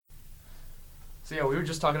So yeah, we were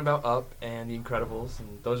just talking about Up and The Incredibles,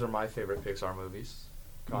 and those are my favorite Pixar movies.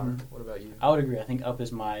 Connor, what about you? I would agree. I think Up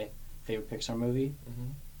is my favorite Pixar movie.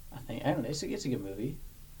 Mm-hmm. I don't know. It's a good movie.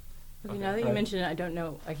 Okay, now that you mention it,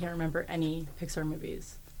 I can't remember any Pixar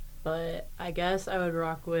movies. But I guess I would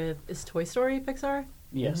rock with, is Toy Story Pixar?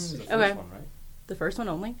 Yes. The first one, right? The first one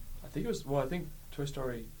only? I think it was, I think Toy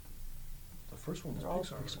Story, the first one was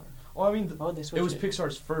Pixar. Pixar. Oh, I mean, it was it.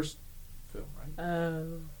 Pixar's first film, right?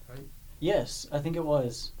 Right? Yes, I think it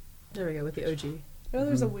was. There we go, with the OG. I know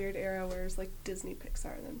there was a weird era where it was like Disney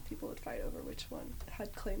Pixar and then people would fight over which one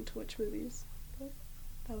had claim to which movies. But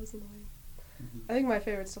that was annoying. I think my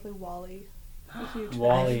favorite's definitely WALL-E. A huge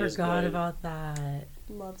WALL-E I is forgot good. about that.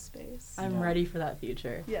 Love space. I'm ready for that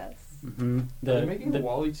future. Yes. Mm-hmm. Are they making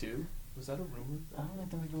WALL-E 2? Was that a rumor? I don't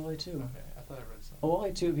think they're making WALL-E 2. Okay, I thought I read something. Well,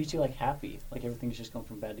 WALL-E 2 would be too like happy. Like everything's just going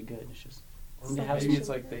from bad to good. It's just. Or They maybe have it's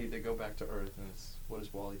like they go back to Earth and it's what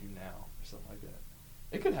does WALL-E do now or something like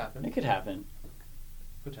that. It could happen. It could happen.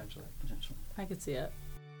 Potentially. I could see it.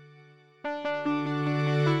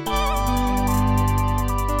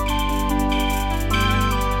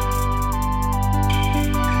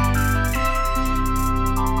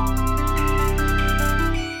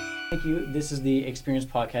 Thank you. This is the Experience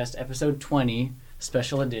Podcast, episode 20,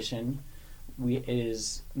 special edition. It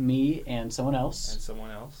is me and someone else. And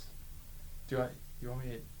someone else. You want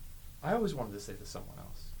me to? I always wanted to say to someone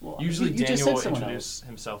else. Well, Usually you just Daniel said will someone introduce else.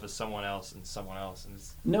 himself as someone else and someone else. And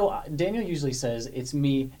No, Daniel usually says it's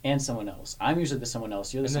me and someone else. I'm usually the someone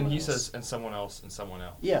else. You're the someone else. then he says and someone else and someone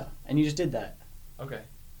else. Yeah, and you just did that. Okay.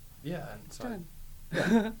 Yeah, and so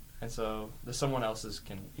Done. and so the someone else's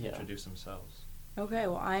can Yeah. introduce themselves. Okay,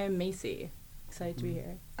 well, I am Macy. Excited to be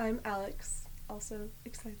here. I'm Alex. Also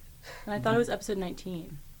excited. And I thought it was episode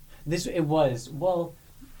 19. It was. Well,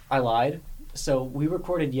 I lied. So we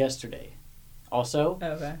recorded yesterday also. Oh,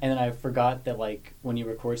 okay. And then I forgot that like when you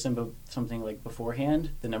record something like beforehand,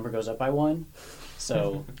 the number goes up by 1.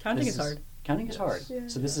 So Counting is hard. Counting is hard. Yeah.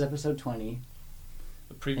 So this is episode 20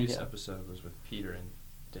 The previous Yeah. episode was with Peter and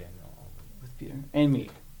Daniel. with Peter and me.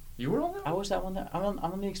 You were on that? I was that one. I'm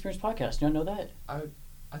on the Experience Podcast. You don't know that?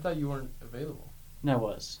 I thought you weren't available. No, I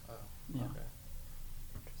was. Oh. Yeah. Okay.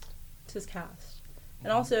 It's his cast.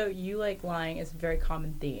 And also, you like lying is a very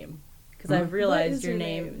common theme. Because Mhm. I've realized is your your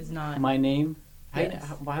name name? is not... My name. Yes.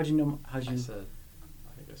 How'd you know? I think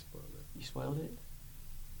I spoiled it. You spoiled it?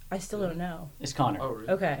 I still don't know. It's Connor. Oh, really?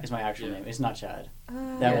 Okay. It's my actual Yeah. name. It's not Chad.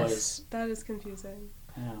 That was- That is confusing.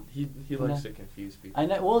 Yeah. He likes to confuse people. I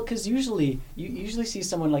know. Well, because usually you usually see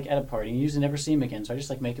someone like at a party, and you usually never see him again. So I just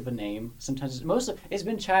like make up a name. Sometimes it's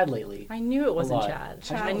been Chad lately. I knew it wasn't lot. Chad.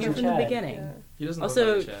 Chad I knew wasn't from the Chad. beginning. Yeah. He doesn't look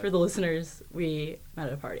Also, like a Chad. for the listeners, we met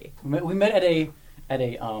at a party. We met at a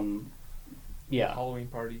Halloween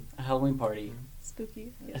party. a Halloween party.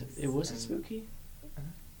 Spooky. Yes. It wasn't spooky.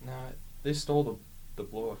 Nah, they stole the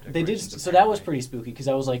blow up. They did. So that was pretty spooky because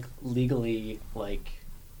that was like legally like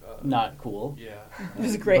not cool. Yeah. It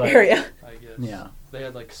was a great But- area. I guess. Yeah. They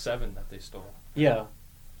had like 7 that they stole. Yeah.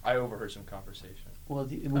 I overheard some conversation. Well,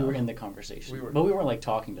 we were in the conversation, but we weren't like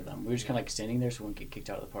talking to them. We were just kind of like standing there, so we wouldn't get kicked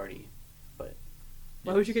out of the party. But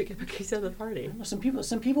Why would you get kicked out of the party? I don't know,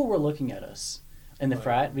 some people were looking at us in the Right.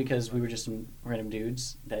 frat because we were just some random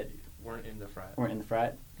dudes that Weren't in the frat. weren't in the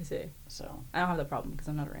frat. I see. So I don't have that problem because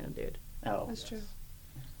I'm not a random dude. That's true.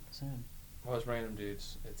 Sad. Well, as random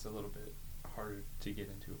dudes, it's a little bit harder to get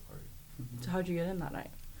into a party. So how'd you get in that night?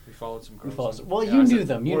 We followed some We girls. followed and- well, yeah, you I knew said,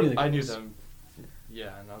 them. You "We're-" knew the I knew girls. them.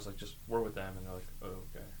 Yeah, and I was like, just we're with them, and they're like, oh,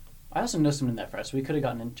 okay. I also know someone in that frat, so we could have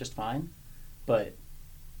gotten in just fine. But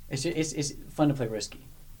it's fun to play risky.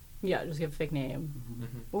 Yeah, just give a fake name.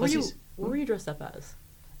 Mm-hmm. What were you dressed up as?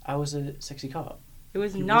 I was a sexy cop. It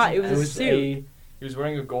was He not. It wasn't- was a suit. He was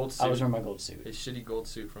wearing a gold suit. I was wearing my gold suit. A shitty gold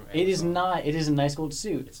suit from Amazon. It is not. It is a nice gold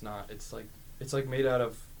suit. It's not. It's like made out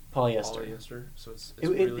of Polyester. So it's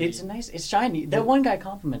Really, it's nice. It's shiny. That one guy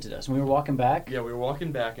complimented us when we were walking back. Yeah, we were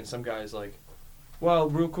walking back, and some guy's like, "Wow,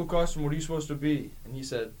 real cool costume. What are you supposed to be?" And he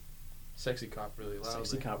said, "Sexy cop," really loudly.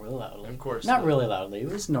 Sexy cop really loudly. And of course, not really loudly. It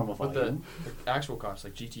was normal But volume. the actual cops,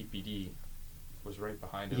 like GTPD, was right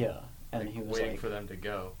behind him. Yeah, and like, he was waiting like, for them to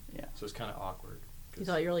go. Yeah. So it's kind of awkward. You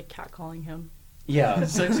thought you were like catcalling him. Yeah,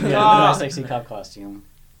 Sexy yeah, cop. the sexy cop costume.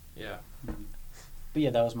 Yeah. Mhm. But yeah,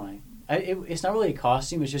 that was mine. It's not really a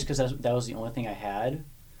costume. It's just because that was the only thing I had.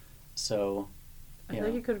 So, I feel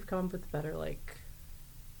like you could have come up with a better like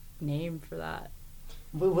name for that.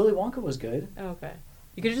 Willy Wonka was good. Oh, okay.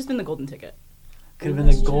 You could have just been the golden ticket. Could have been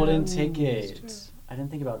the That's golden true. ticket. That's I didn't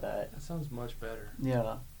think about that. That sounds much better.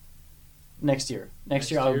 Yeah. Next year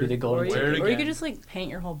I would be the golden ticket. Or you could just like paint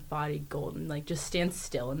your whole body gold and like just stand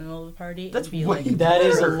still in the middle of the party. That's and be way like, that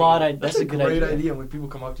is a lot. That's a good great idea. idea. When people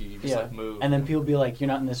come up to you, you just like move. And then people be like, "You're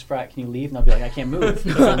not in this frat. Can you leave?" And I'll be like, "I can't move."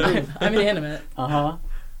 I'm inanimate. Uh huh.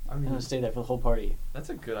 I I'm mean, gonna stay there for the whole party. that's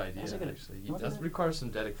a good idea. Actually, that requires some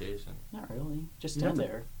dedication. Not really. Just You stand have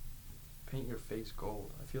to there. Paint your face gold.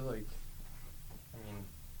 I feel like, I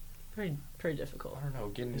mean, Pretty difficult. I don't know.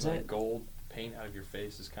 Getting Is like that- gold paint out of your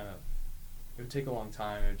face is kind of. It would take a long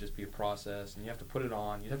time. It would just be a process, and you have to put it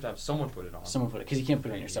on. You'd have to have someone put it on. Someone put it because you can't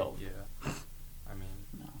put it on yourself. Yeah. I mean,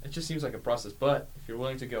 No. it just seems like a process. But if you're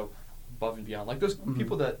willing to go above and beyond, like those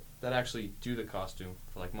people that actually do the costume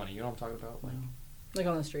for like money, you know what I'm talking about? Like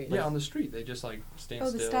on the street. Yeah, on the street, they just like stand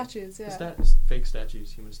still. The statues, yeah. The fake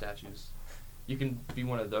statues, human statues. You can be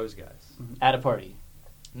one of those guys. At a party.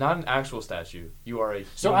 Not an actual statue. You are a.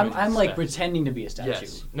 So human I'm like statue. pretending to be a statue.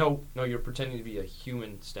 Yes. No, you're pretending to be a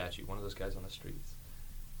human statue. One of those guys on the streets.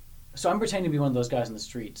 So I'm pretending to be one of those guys on the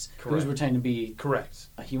streets. Correct. Who's pretending to be Correct.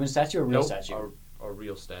 a human statue or a real Nope, statue? A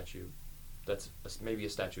real statue. That's maybe a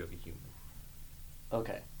statue of a human.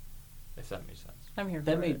 Okay. If that makes sense. I'm here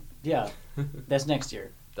That for made it. yeah. That's next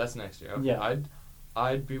year. That's next year. Okay. Yeah.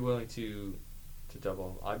 I'd be willing to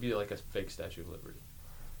double. I'd be like a fake Statue of Liberty.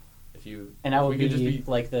 If you And I would we could be, just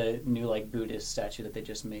like the new like Buddhist statue that they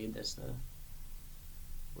just made. That's the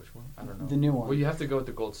which one? I don't know. The new one. Well, you have to go with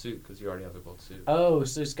the gold suit because you already have the gold suit. oh,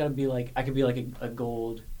 so it's got to be like I could be like a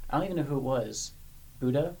gold. I don't even know who it was.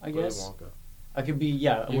 Buddha, I Willy guess. Wonka. I could be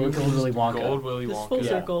a You gold can Willy just Wonka. Gold Willy Just Wonka. full Yeah.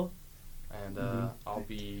 circle. And Mhm. I'll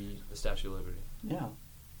be the Statue of Liberty. Yeah.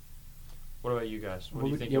 What about you guys? What do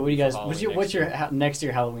you think? Yeah. What do you guys? for What's Halloween your next year? next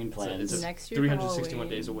year Halloween plans? It's Next year 361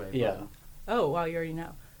 Halloween. days away. Yeah. Oh wow, you already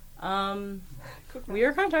know. We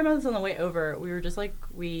were kind of talking about this on the way over. We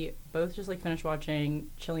both just like finished watching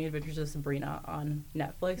Chilling Adventures of Sabrina on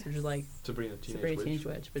Netflix, which is like Sabrina the Sabrina Teenage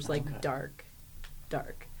Witch, which is like Okay. dark.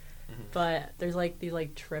 Mhm. But there's like these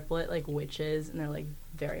like triplet like witches, and they're like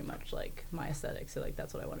very much like my aesthetic. So like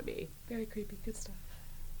that's what I want to be. Very creepy, good stuff.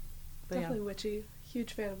 But Definitely witchy.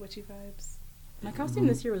 Huge fan of witchy vibes. My costume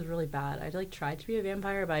this year was really bad. I like tried to be a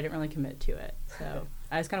vampire, but I didn't really commit to it. So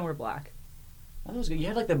I just kind of wore black. That was good. You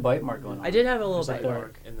had like the bite mark going on. I did have a little There's like bite the mark.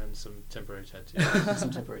 mark and then some temporary tattoos. Some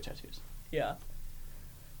temporary tattoos. Yeah.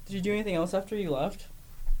 Did you do anything else after you left?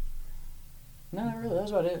 No, not really. That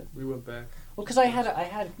was about it. We went back. Well, because I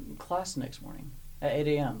had class next morning at 8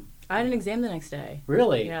 a.m. I had an exam the next day.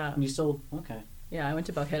 Really? Yeah. And you still okay? Yeah, I went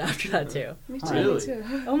to Buckhead after that too. Me too, Really? me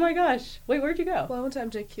too. Oh my gosh. Wait, where'd you go? Well, I went to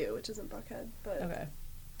MJQ, which isn't Buckhead, but Okay.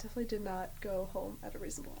 definitely did not go home at a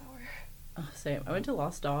reasonable hour. Oh, same. I went to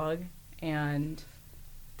Lost Dog, and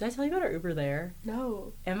did I tell you about our Uber there?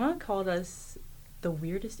 No. Emma called us the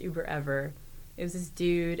weirdest Uber ever. It was this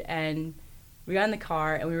dude, and we got in the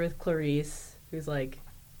car, and we were with Clarice, who's like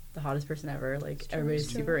the hottest person ever. Like everybody's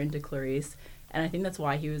super into Clarice, and I think that's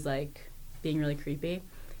why he was like being really creepy.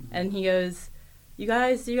 Mm-hmm. And he goes, do you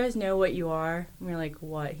guys know what you are? And we were like,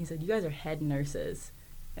 what? He said, you guys are head nurses.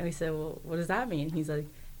 And we said, well, what does that mean? He's like,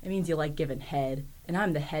 it means you like giving head, and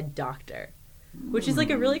I'm the head doctor. Which is like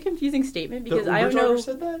a really confusing statement because the I Uber don't know. driver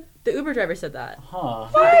said that? The Uber driver said that. Huh.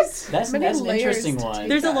 What? That's Many an layers interesting to one. take.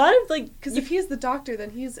 There's a that. lot of like, Because if he's the doctor,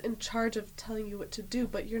 then he's in charge of telling you what to do,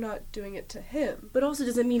 but you're not doing it to him. but also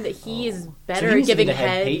doesn't mean that he is So better he at needs to be giving the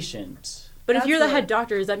head. patient. But if That's you're the what- head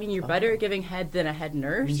doctor, does that mean you're better at giving head than a head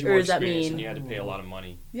nurse, or does that mean? And you had to pay a lot of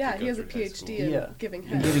money. Yeah, to go he has a through med school. PhD in Yeah. giving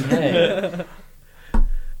And head. giving head.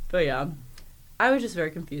 But yeah, I was just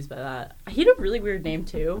very confused by that. He had a really weird name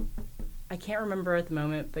too. I can't remember at the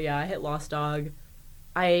moment, but yeah, I hit Lost Dog.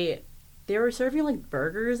 They were serving like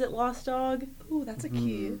burgers at Lost Dog. Ooh, that's a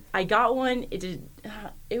key. I got one. It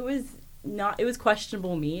was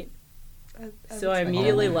questionable meat. So I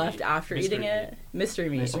immediately left after Mystery eating it. Mystery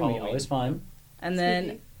meat. Mystery meat, always fun. And then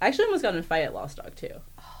Sweetie. I actually almost got in a fight at Lost Dog too.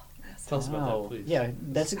 Tell us about Wow. that, please. Yeah,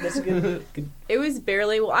 that's a good. It was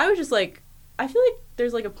barely. Well, I was just like, I feel like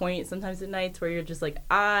there's like a point sometimes at nights where you're just like,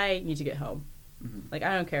 I need to get home. Mhm. Like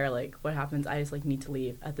I don't care like what happens. I just like need to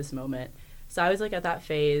leave at this moment. So I was like at that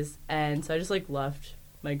phase, and so I just like left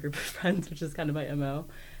my group of friends, which is kind of my MO.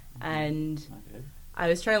 And Not good. I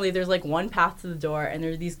was trying to leave. There's like one path to the door, and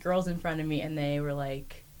there were these girls in front of me, and they were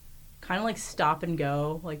like, kind of like stop and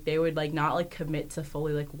go. Like they would like not like commit to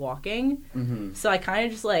fully like walking. Mm-hmm. So I kind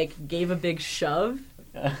of just like gave a big shove,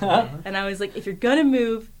 and I was like, if you're gonna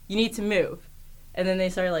move, you need to move. And then they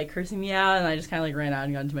started like cursing me out, and I just kind of like ran out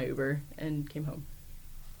and got into my Uber and came home.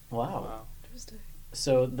 Wow. Interesting.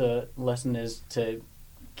 So the lesson is to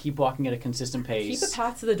keep walking at a consistent pace. Keep a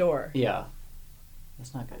path to the door. Yeah.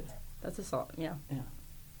 That's not good. That's a song. Yeah. Yeah.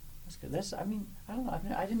 That's good. I mean, I don't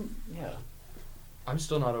know. I didn't. Yeah. I'm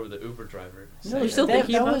still not over the Uber driver. No, saying You're still that-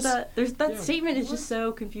 thinking that about was- that? There's that Yeah, statement is what? just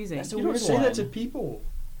so confusing. That's a You don't weird say that to one. people.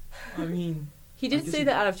 I mean, He I did guess say he-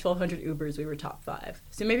 that out of 1,200 Ubers, we were top 5.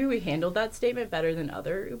 So maybe we handled that statement better than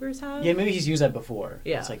other Ubers have. Yeah, maybe he's used that before.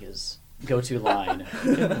 Yeah. It's like his go-to line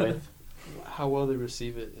with. how well they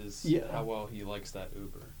receive it is Yeah. how well he likes that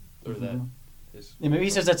Uber or that Mhm. is. Yeah, maybe he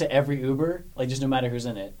says that to every Uber, like just no matter who's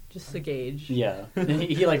in it. Just to gauge. Yeah, and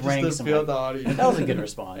he like Just ranks to them. feel Like, the audience. that was a good And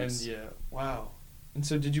response. yeah, wow. And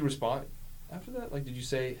so, did you respond after that? Like, did you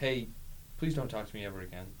say, "Hey, please don't talk to me ever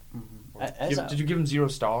again"? Mhm. Or did you give him 0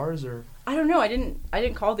 stars or? I don't know. I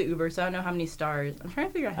didn't call the Uber, so I don't know how many stars. I'm trying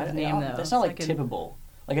to figure out his name though. That's so not I like can- tippable.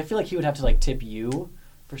 Like I feel like he would have to like tip you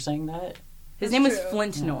for saying that. His That's name was true.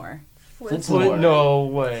 Flintnor. Flint Flint? Nor. No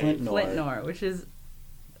way. Flint Nor. Flintnor, which is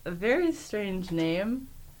a very strange name.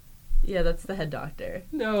 Yeah, that's the head doctor.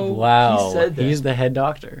 No. Wow, He said that. he's the head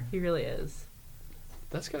doctor. He really is.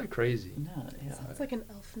 That's kind of crazy. No, yeah, Sounds like an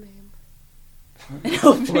elf name.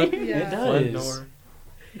 Flint- Yeah. it does. Flint Nor.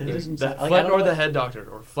 It doesn't That, sound- like, I Flint don't Nor know the what- head doctor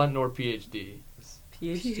or Flint Nor PhD.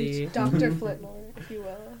 PhD. Dr. Flintnor, if you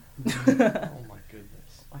will. Oh my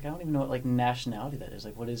goodness. Like I don't even know what like nationality that is.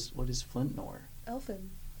 Like what is Flint Nor? Elfin.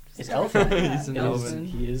 It's Just elfin. clarify He's that. an elfin.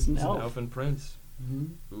 He is an He's elf. an elfin prince Mm-hmm.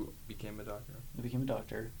 who became a doctor, He became a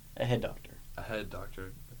doctor, a head doctor. a head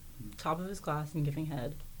doctor. Top of his class and giving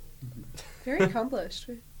head. Very accomplished.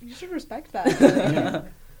 You should respect that. Yeah,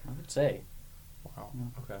 I would say. Wow. Yeah.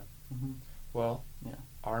 Okay. Mm-hmm. Well, Yeah.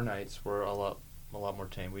 our nights were a lot more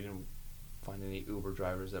tame. We didn't find any Uber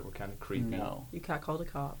drivers that were kind of creepy. No. You catcalled a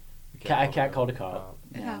cop. We I catcalled a cop.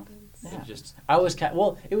 It Yeah. happens. Yeah. It just I was cat.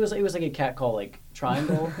 Well, it was like a cat call like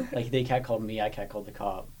triangle. Like they cat called me, I cat called the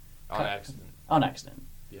cop on accident. on accident,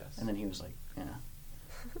 Yes. and then he was like, yeah,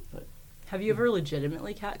 Have you ever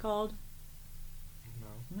legitimately catcalled?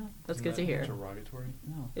 No. no, That's Isn't good to that hear. Derogatory.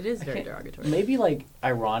 no. It is I very can't- derogatory. Maybe like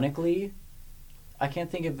ironically, I can't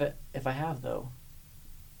think of it if I have though.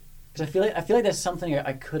 Because I feel like that's something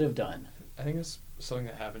I could have done. I think it's something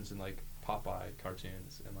that happens in like Popeye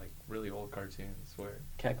cartoons and like really old cartoons where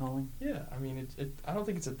Catcalling? yeah, I mean it I don't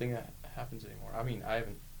think it's a thing that happens anymore. I mean I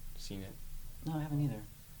haven't seen it. No, I haven't either.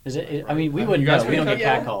 Is it? Right. I mean, we You wouldn't guys know. We don't get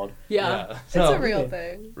Yeah. catcalled. Yeah. It's a real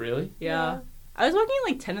okay. thing. Really? Yeah. I was walking at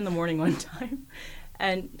like 10 in the morning one time.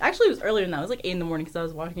 And actually, it was earlier than that. It was like 8 in the morning because I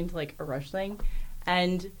was walking into like a rush thing.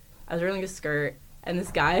 And I was wearing a skirt. And this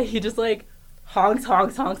guy, he just like honks.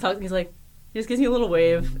 And he's like, he just gives me a little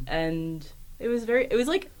wave. And it was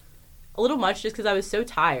like a little much just because I was so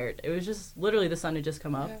tired. It was just literally the sun had just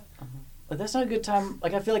come up. Yeah. But that's not a good time.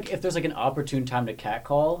 Like, I feel like if there's like an opportune time to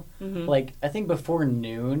catcall, Mhm. like I think before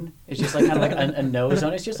noon, it's just like kind of like a no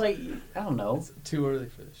zone. It's just like I don't know. It's too early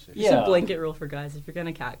for this shit. Just Yeah. a blanket rule for guys. If you're going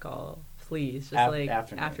to catcall, please, just like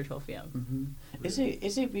afternoon. after 12 p.m. Mm-hmm.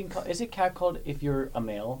 Is it being called? Is it catcalled if you're a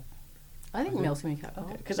male? I think Okay. males can be catcalled.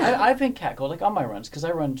 Okay, because I've been catcalled like on my runs because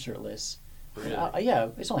I run shirtless. Really? Yeah,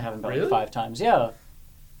 it's only happened about Really? like 5 times. Yeah,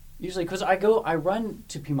 usually because I run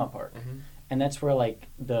to Piedmont Park, Mm-hmm. and that's where like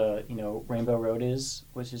the Rainbow Road is,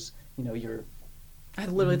 which is your I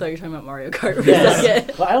literally thought you were talking about Mario Kart for a yes.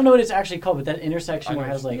 second. Well, I don't know what it's actually called, but that intersection I where it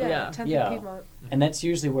know has what like Yeah. 10th Yeah. and Piedmont. and that's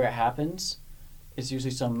usually where it happens. It's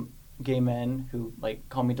usually some gay men who like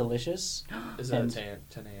call me delicious. Is that And-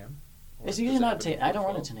 10 a.m.? Or It's does usually it not happen 10. I don't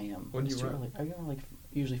run at before 10 a.m. When do It's you too run? early. I run like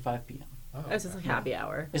usually 5 p.m. Oh, It's just like happy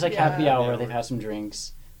hour. It's like Yeah. happy hour. Yeah. They've had some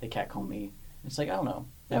drinks. They catcall me. It's like I don't know.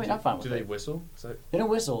 I mean, I'm fine with Do they it. whistle? Is that, They don't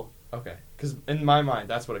whistle. okay. Because in my mind,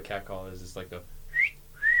 that's what a cat call is. It's like a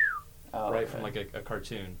Oh, right okay. from like a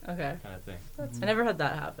cartoon Okay. kind of thing. That's I never had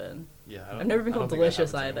that happen. Yeah. I've never been I don't called think that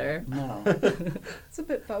delicious happens either. No, it's a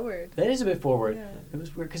bit forward. that is a bit forward. Yeah. It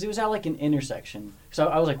was weird because it was at like an intersection. So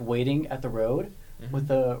I was like waiting at the road Mhm. with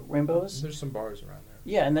the rainbows. There's some bars around there.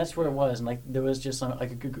 Yeah, and that's where it was. And like there was just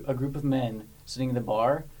like a group of men sitting in the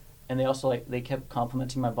bar, and they also like they kept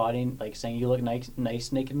complimenting my body, and, like saying you look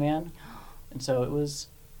nice, naked man. And so it was,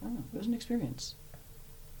 I don't know, it was an experience.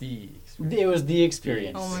 The experience. It was the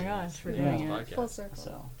experience. Oh my gosh, we're Yeah. doing it. Podcast. Full circle.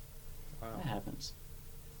 So Wow. that happens.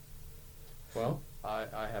 Well, I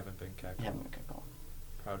haven't been catcalled. You haven't been catcalled.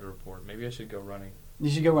 Proud to report. Maybe I should go running. You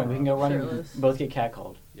should go run. We can go running. Shirtless. Both get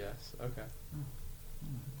catcalled. Yes. Okay.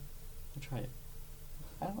 We'll try it.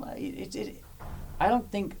 I don't. I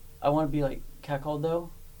don't think I want to be like catcalled though.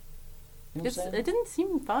 You know what I'm saying? It didn't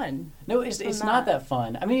seem fun. No, it's I'm not not. that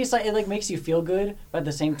fun. I mean, it's like it like makes you feel good, but at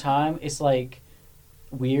the same time, it's like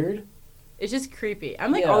weird. It's just creepy.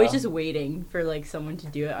 I'm like Yeah. always just waiting for like someone to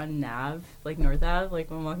do it on Nav, like North Ave, like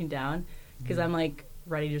when I'm walking down, because I'm like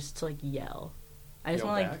ready just to like yell. I just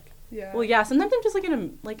Yell want to like. back? Yeah. Well, yeah. Sometimes I'm just like in a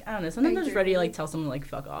like I don't know. Sometimes I'm just Angry. ready to like tell someone to like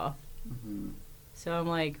fuck off. Mm-hmm. So I'm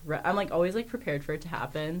like always like prepared for it to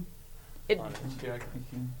happen. It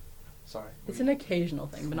Sorry. It's an occasional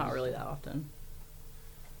thing, but not really that often.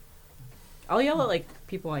 I'll yell at like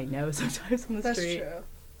people I know sometimes on the That's street. true.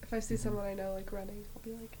 If I see someone I know like running, I'll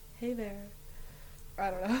be like, "Hey there."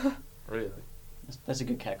 I don't know. Really? That's a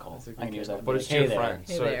good cat call. That's a good I can use call. that. But Like, it's to your there. friends,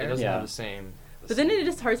 Hey so there. it doesn't Yeah. have the same. But then it's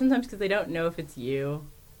just hard sometimes because they don't know if it's you,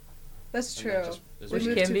 That's And that true. just is which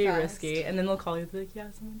move can too be fast. risky. And then they'll call you and be like, "Yeah,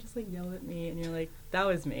 someone just like yelled at me," and you're like, "That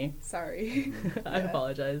was me. Sorry. I Yeah.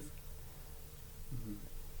 apologize." Mhm.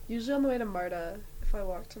 Usually on the way to MARTA, if I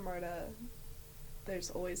walk to MARTA, there's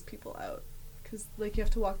always people out. Because, like, you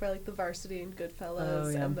have to walk by, like, the Varsity and Goodfellas Oh,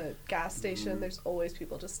 yeah. and the gas station. Mhm. There's always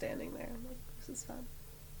people just standing there. I'm like, this is fun.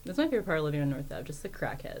 That's my favorite part of living on North Ave, just the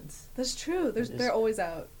crackheads. That's true. It is. They're always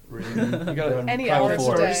out. Really? You got Any Probably hour of the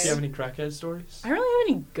four. stories? day. Do you have any crackhead stories? I don't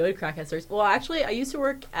really have any good crackhead stories. Well, actually, I used to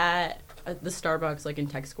work at the Starbucks, like in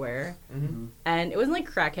Tech Square, Mm-hmm. and it wasn't like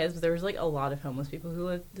crackheads, but there was like a lot of homeless people who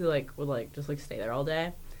would like just like stay there all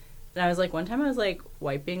day. And I was like, one time I was like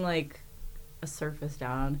wiping like a surface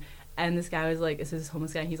down, and this guy was like, this is this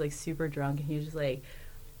homeless guy, and he's like super drunk, and he was just like,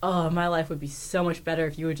 "Oh, my life would be so much better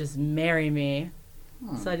if you would just marry me."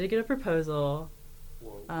 Hmm. So I did get a proposal.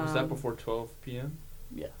 Whoa. Was that Um, before 12 p.m.?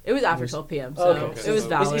 Yeah. It was after It was- 12 p.m., so Okay. Okay. it was So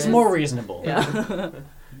valid. It's more reasonable. Yeah.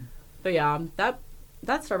 But yeah, that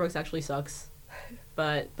Starbucks actually sucks.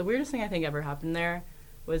 But the weirdest thing I think ever happened there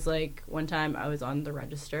was like one time I was on the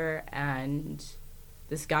register and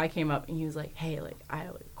this guy came up and he was like, "Hey, like I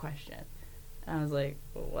have like, a question." And I was like,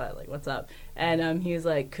 "What? Like what's up?" And he was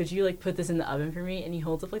like, "Could you like put this in the oven for me?" And he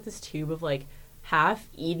holds up like this tube of like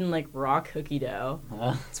half-eaten like raw cookie dough.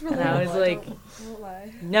 It's And relatable. I was like- I won't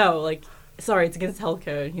lie. No, like sorry, it's against health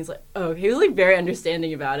code. And he's like, "Oh," he was like very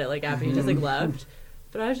understanding about it. Like after he just like left.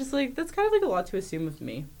 But I was just like, that's kind of like a lot to assume of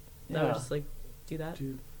me. That I Yeah. would just like do that.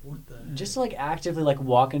 Dude, what the heck? Just to, like actively like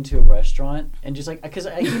walk into a restaurant and just like because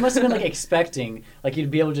he must have been like expecting like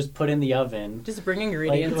you'd be able to just put in the oven. Just bring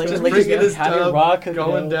ingredients. like- Just like, bringing just his have your tub, raw cookie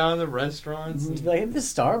going dough. down the restaurants. And And, be like, hey, the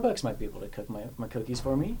Starbucks might be able to cook my cookies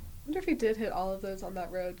for me. I wonder if he did hit all of those on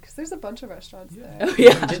that road, because there's a bunch of restaurants Yeah. there. Oh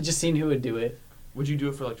yeah. just seeing who would do it. would you do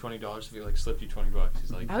it for like $20 if he like slipped you $20?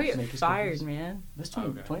 He's like, I would Make get his fired, cookies. man. That's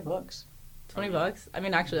Okay. $20. $20. I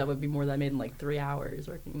mean, actually, that would be more than I made in like 3 hours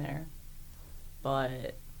working there.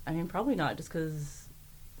 But I mean, probably not, just because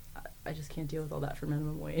I just can't deal with all that for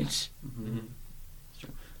minimum wage. Mm-hmm. Mhm.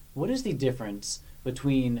 What is the difference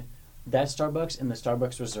between that Starbucks and the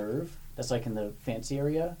Starbucks Reserve? That's like in the fancy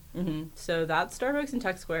area. So that Starbucks in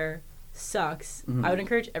Tech Square sucks. Mhm. I would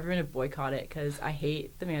encourage everyone to boycott it because I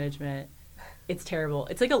hate the management. It's terrible.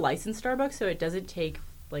 It's like a licensed Starbucks, so it doesn't take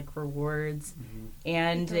like rewards,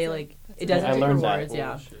 and It they doesn't. like That's it doesn't I take learned that. rewards. Yeah.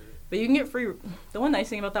 Bullshit. But you can get free. The one nice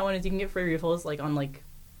thing about that one is you can get free refills like on like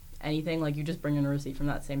anything. Like you just bring in a receipt from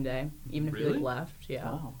that same day, even if you Really? like left. Yeah.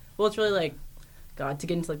 Wow. Well, it's really like, God, to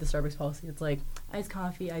get into like the Starbucks policy, it's like iced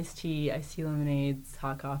coffee, iced tea lemonades,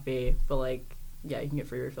 hot coffee. But like, yeah, you can get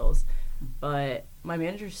free refills. But my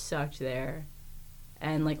manager sucked there,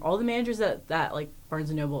 and like all the managers at that like Barnes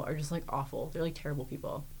and Noble are just like awful. They're like terrible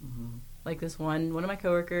people. Mm-hmm. Like this one of my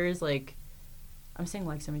coworkers, like I'm saying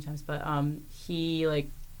like so many times, but he like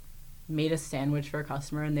made a sandwich for a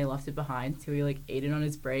customer and they left it behind, so he like ate it on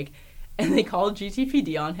his break, and they called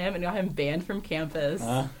GTPD on him and got him banned from campus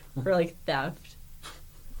for like theft.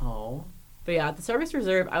 Oh. But yeah, at the Starbucks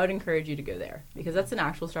Reserve, I would encourage you to go there because that's an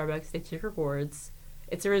actual Starbucks. They take rewards.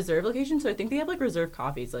 It's a reserve location, so I think they have like reserve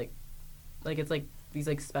coffees, like it's like these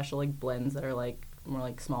like special like blends that are like more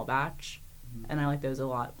like small batch, and I like those a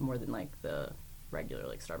lot more than like the regular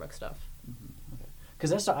like Starbucks stuff. Because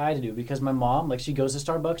that's what I had to do. Because my mom, like, she goes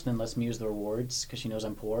to Starbucks and then lets me use the rewards because she knows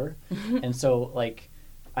I'm poor. And so, like,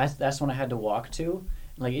 that's when I had to walk to.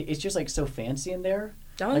 Like, it's just, like, so fancy in there.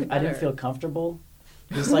 That one's Like, I didn't better. feel comfortable.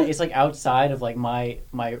 It's like outside of, like, my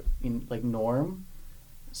like, norm.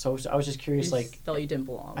 So I was just You curious, just like, felt you didn't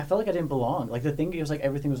belong. I felt like I didn't belong. Like, the thing, it was like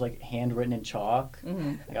everything was, like, handwritten in chalk.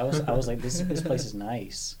 Like, I was like, this place is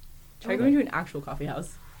nice. Try going to an actual coffee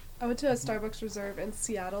house. I went to a Starbucks Reserve in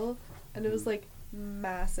Seattle, and it was like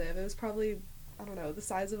massive. It was probably, I don't know, the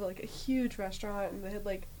size of like a huge restaurant, and they had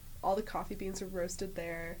like all the coffee beans were roasted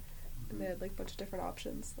there, and they had like a bunch of different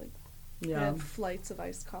options. Like they Yeah. had flights of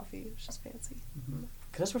iced coffee. It was just fancy.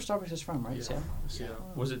 Because that's where Starbucks is from, right, Yeah. Sam? Yeah.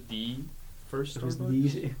 Was it the first It was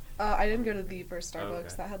Starbucks? the... I didn't go to the first Starbucks.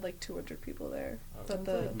 Okay. That had like 200 people there. Okay. But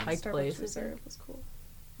the Sounds like Pike Starbucks Place, I Reserve think. was cool.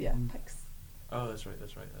 Yeah, Mhm. Pikes. Oh, that's right.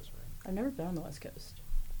 I've never been on the West Coast.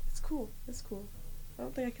 It's cool. It's cool. I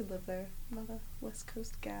don't think I could live there. I'm not a West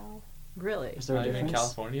Coast gal. Really? Is there a Not even in difference?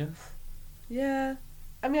 California? Yeah.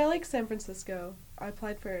 I mean, I like San Francisco. I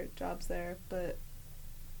applied for jobs there, but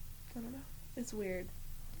I don't know. It's weird.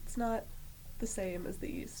 It's not the same as the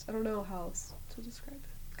East. I don't know how else to describe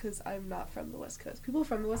it because I'm not from the West Coast. People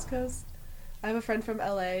from the West Coast, I have a friend from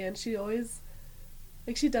LA and she always,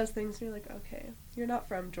 like, she does things and you're like, okay, you're not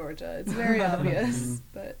from Georgia. It's very obvious,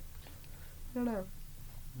 but I don't know.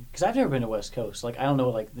 Because I've never been to West Coast. Like, I don't know,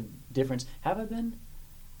 like, the difference. Have I been?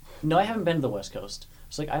 No, I haven't been to the West Coast.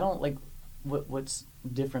 So, like, I don't, like, what's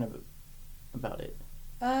different about it?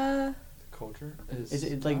 The culture Is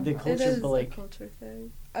it, like, the It culture, is but, like... a culture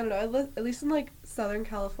thing. I don't know. At least in, like, Southern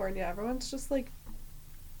California, everyone's just, like,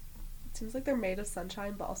 it seems like they're made of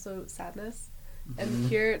sunshine, but also sadness. And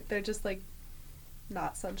here, they're just, like,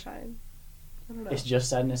 not sunshine. I don't know. It's just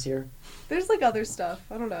sadness here? There's, like, other stuff.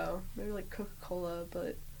 I don't know. Maybe, like, Coca-Cola,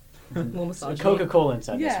 but... Little misogyny. Coca-Cola and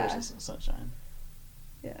sadness Yeah. versus sunshine.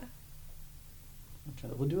 Yeah.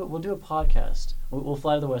 We'll do a podcast. We'll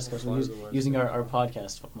fly to the West We'll Coast fly to the West using Coast. our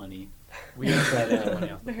podcast money. We have to make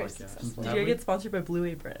money off the Very podcast. successful. Did Have you we? get sponsored by Blue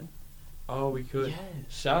Apron? Oh, we could. Yes.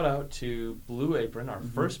 Shout out to Blue Apron, our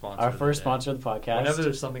first sponsor. Our of the first day. sponsor of the podcast. Whenever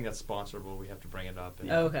there's something that's sponsorable, we have to bring it up and,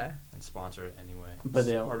 Oh, okay. and sponsor it anyway. But It's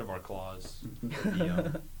they don't- part of our clause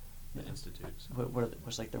Mhm. with the institutes.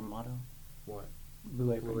 What's like their motto? What?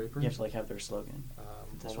 Blue Apron. Blue Apron? You have to like have their slogan.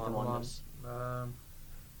 That's what the one is.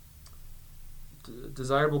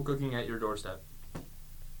 Desirable cooking at your doorstep.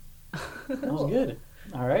 That was good.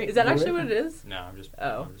 All right. Is that Blue actually Apron. what it is? No, I'm just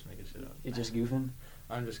making shit up. It's just goofing.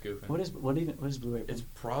 I'm just goofing. What is Blue Apron? It's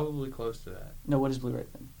probably close to that. No, what is Blue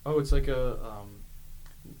Apron? Oh, it's like a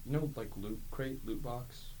you know, like loot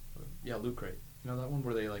box. Yeah, loot crate. You know that one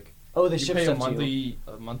where they like. Oh, they you ship pay stuff to you.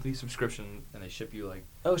 a monthly subscription and they ship you like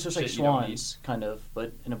Oh, so it's like shit you don't Schwann's kind of,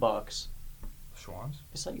 but in a box. Schwann's.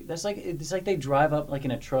 It's like they drive up like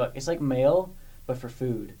in a truck. It's like mail, but for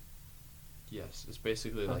food. Yes, it's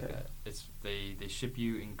basically like Okay. that. It's they ship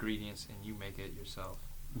you ingredients and you make it yourself.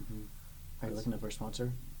 Mm-hmm. Are you looking up for a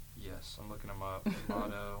sponsor? Yes, I'm looking them up.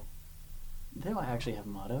 Motto. They don't actually have a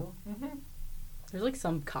motto. Mm-hmm. There's like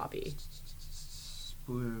some copy.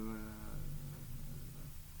 Blue.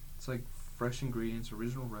 It's like fresh ingredients,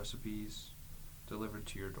 original recipes, delivered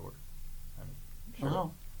to your door.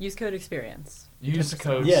 Wow. Use code experience. Use the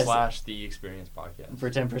code Yes. / the experience podcast For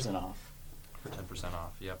 10% off. for 10%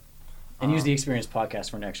 off. Yep. And use the Experience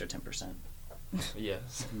podcast for an extra 10%.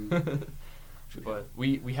 Yes. Mhm. But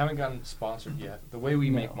we haven't gotten sponsored yet. The way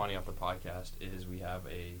we make No. money off the podcast is we have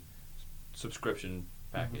a subscription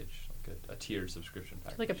package, like a tiered subscription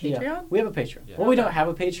package. Like a Yeah. Patreon? We have a Patreon. Yeah. Well, we don't have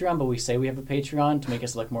a Patreon, but we say we have a Patreon to make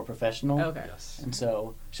us look more professional. Okay. Yes. And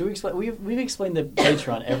so, should we explain? We've explained the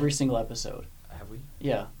Patreon every single episode. Have we?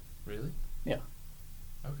 Yeah. Really? Yeah.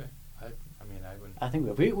 Okay. I mean, I wouldn't. I think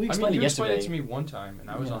we explained you it yesterday. explained it to me one time, and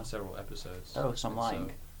I was Yeah. on several episodes. Oh, so I'm and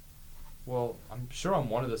lying. Well, I'm sure on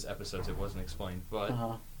one of those episodes it wasn't explained, but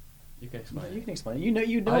Uh-huh. you can explain You it. can explain it.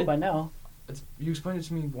 You know I- it by now. You explained it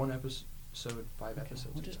to me one episode, 5 Okay,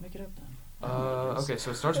 episodes. we'll just ago. make it up then. Okay,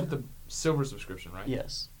 so it starts with the silver subscription, right?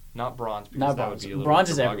 Yes. Not bronze, because Not that bronze. would be a little Bronze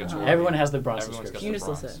is everyone. derogatory. Everyone has the bronze Everyone's got subscription. the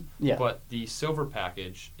bronze. Unison. Yeah. But the silver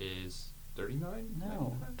package is $39.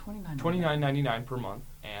 No, $29. $29.99 per month,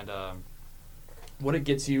 and what it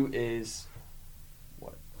gets you is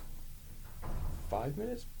what? 5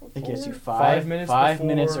 minutes. Before? It gets you 5 minutes. Five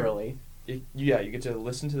minutes before- early. You get to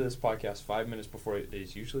listen to this podcast 5 minutes before it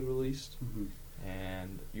is usually released, Mhm.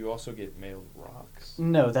 and you also get mailed rocks.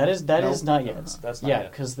 No, that is Nope. not yet. That's not yeah,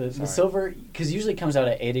 yet. because the Sorry. silver, because usually it comes out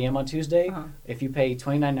at 8 a.m. on Tuesday. Uh-huh. If you pay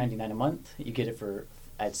 $29.99 a month, you get it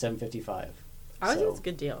at $7.55. I would So, think it's a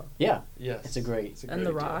good deal. Yeah, Yes, it's a great. It's a And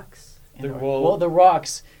the great deal. rocks. and The- well, the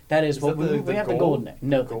rocks. That is Is what that the we have the gold? gold.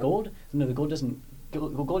 No, The the gold? gold. No, the gold doesn't.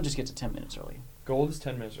 Gold just gets it 10 minutes early Gold is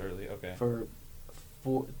 10 minutes early. Okay. for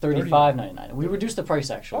 $35.99. We reduced the price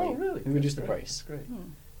actually. Oh, really? We reduced the That's great. price. That's great. Hmm.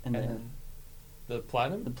 And then And the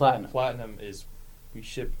platinum. the platinum. Platinum is we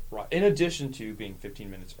ship rock in addition to being 15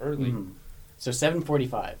 minutes early. Mhm. So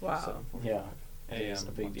 7:45. Wow. 7:45 Yeah. It is a.m.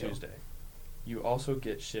 a big on deal. Tuesday. You also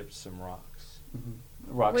get shipped some rocks. Mhm.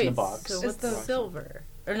 Rocks Wait, in a box. so Is what's the- silver?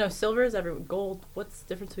 Or no, silver is gold. What's the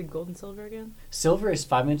difference between gold and silver again? Silver is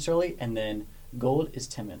 5 minutes early, and then gold is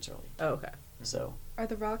 10 minutes early. Oh, okay. So Are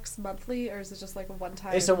the rocks monthly or is it just like a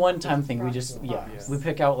one-time? it's a one-time thing. We rock just in a yeah, box? we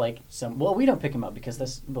pick out like some. Well, we don't pick them out because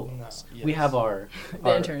that's below No, us. yes. We have our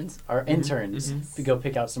The interns. Our interns Mhm. to go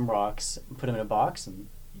pick out some rocks, put them in a box, and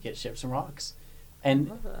you get shipped some rocks. And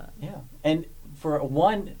Love that. yeah, and for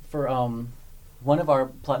one of our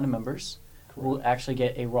platinum members will actually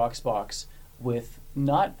get a rocks box with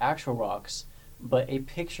not actual rocks, but a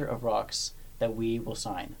picture of rocks that we will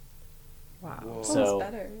sign. Wow. Whoa. Sounds So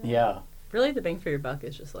better. yeah, Really, the bang for your buck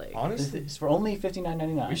is just like Honestly, It's for only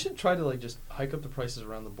 $59.99. we should try to like just hike up the prices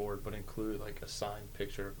around the board, but include like a signed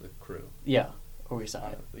picture of the crew. Yeah, or we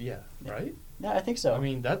sign it. Yeah, Yeah. right. Yeah, I think so. I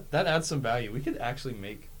mean that adds some value. We could actually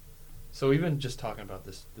make. So even just talking about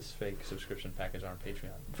this fake subscription package on our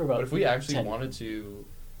Patreon. For about But if we actually 10. wanted to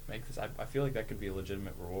make this, I feel like that could be a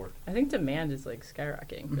legitimate reward. I think demand is like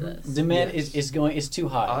skyrocketing for this. Demand Yes. is too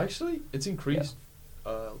high. Actually, it's increased.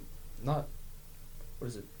 Not. What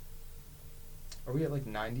is it? Are we at like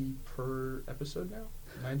 90 per episode now?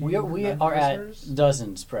 90, We 90 are at listeners?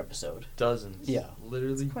 dozens per episode. Dozens. Yeah.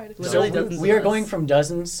 Literally. It's quite a few. Literally So dozens we of are going us. from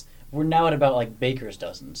dozens. We're now at about like Baker's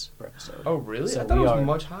dozens per episode. Oh really? So I thought it we was are-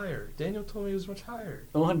 much higher. Daniel told me it was much higher.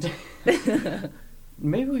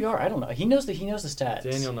 Maybe we are. I don't know. He knows the stats.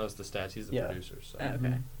 Daniel knows the stats. He's the Yeah. producer. So. Oh,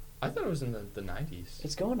 okay. I thought it was in the 90s.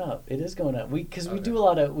 It's going up. It is going up. We Okay. do a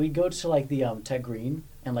lot of we go to like the Tech Green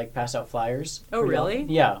and like pass out flyers. Oh, pretty really? often.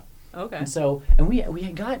 Yeah. Okay. And so we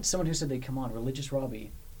had got someone who said they'd come on. Religious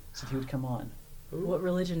Robbie said he would come on. Ooh. What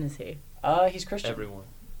religion is he? He's Christian. Everyone.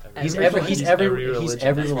 He's Everyone. he's every religion. he's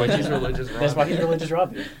every That's why religion. he's religious. That's why he's Robbie. Religious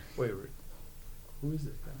Robbie. Wait. Who is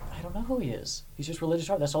this guy? I don't know who he is. He's just Religious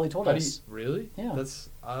Robbie. That's all he told How do us. you, really? Yeah. That's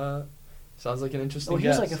sounds like an interesting. Oh,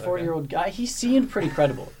 he's like a guess. 40-year-old guy. He seemed pretty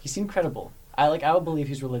credible. He seemed credible. I would believe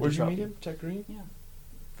he's Where'd Religious you Robbie. meet him? Tech Green. Yeah.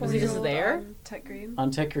 Was he just 4-year-old there? on Tech Green. On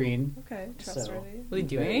Tech Green. Okay, So- trustworthy. Was he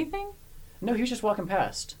doing Very- anything? No, he was just walking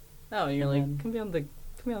past. Oh, and you're And like, then- come be on the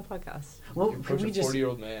podcast. Well, You approach we a just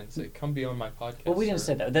 40-year-old man and say, "Come be on my podcast." well we didn't sir."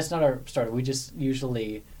 say that. That's not our starter. We just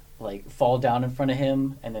usually like fall down in front of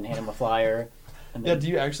him and then hand him a flyer. And Yeah, then, do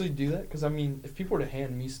you actually do that? Because I mean, if people were to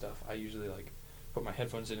hand me stuff, I usually like put my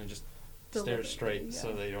headphones in and just stare Deliberately, straight so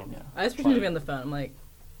yeah. they don't. Yeah. I just pretend to be on the phone. I'm like,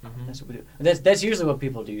 Mhm. That's what we do. That's usually what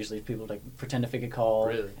people do. Usually people like pretend to fake a call.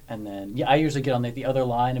 Really? And then I usually get on the other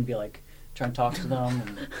line and be like try and talk to them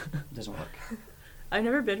and it doesn't work. I've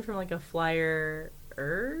never been from like a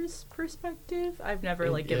flyer's perspective. I've never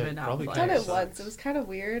like Yeah, given out probably I've flyers. done it sucks. once. It was kind of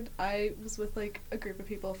weird. I was with like a group of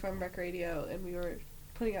people from rec radio, and we were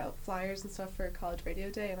putting out flyers and stuff for college radio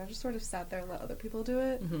day, and I just sort of sat there and let other people do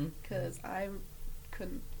it Mm-hmm. because I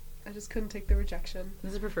just couldn't take the rejection.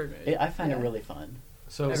 This is a preferred mode. I find it Yeah. really fun.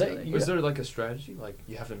 So, Is that- is there like a strategy? Like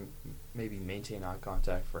you have to maybe maintain eye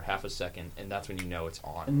contact for half a second, and that's when you know it's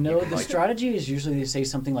on. No, You can, the like, strategy is usually to say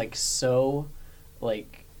something like so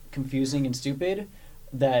like confusing and stupid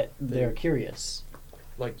that they're curious.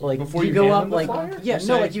 like do before you go hand up them the like flyer? yeah, You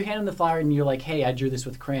no, say- like you hand them the flyer and you're like, "Hey, I drew this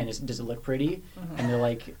with crayon. Does it look pretty?" And they're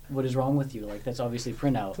like, "What is wrong with you?" Like that's obviously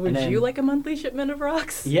printout. Would and then, you like a monthly shipment of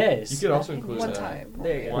rocks? Yes. You could also include One time.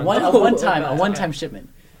 There you go. One- a Oh, one-time okay. shipment.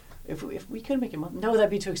 If we could make it no, that'd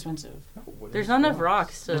be too expensive. No, what There's is not enough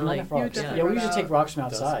rocks to There's not like. enough rocks. definitely Yeah, we run usually out. take rocks from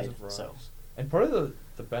Dozens outside. of rocks. So And part of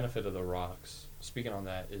the benefit of the rocks, speaking on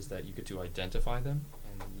that, is that you get to identify them,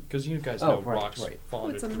 and because you guys know rocks fall Oh,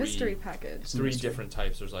 under it's a three, mystery package. It's a three mystery. different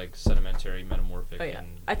types. There's like sedimentary, metamorphic. Oh yeah, and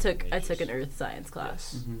I took igneous. an earth science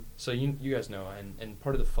class. Yes. Mhm. So you guys know, and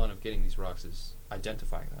part of the fun of getting these rocks is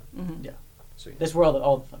identifying them. Mm-hmm. yeah. So yeah. That's where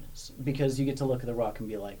all the fun is because you get to look at the rock and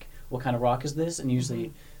be like, "What kind of rock is this?" And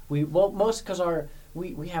usually, most because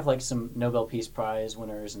we have like some Nobel Peace Prize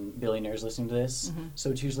winners and billionaires listening to this, Mhm. so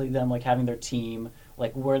it's usually them like having their team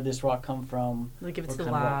like where did this rock come from? Like give it What to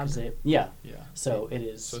the kind of rock lab. is it? Yeah. Yeah. So it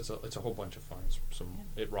is. So it's a whole bunch of fun.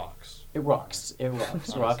 It rocks. It rocks. It rocks.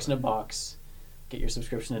 Honestly. Rocks in a box. Get your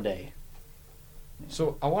subscription today.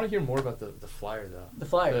 So I want to hear more about the flyer though. The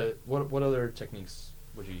flyer. What other techniques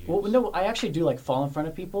would you use? Well, no, I actually do like fall in front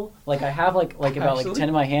of people. Like I have like about like Actually? 10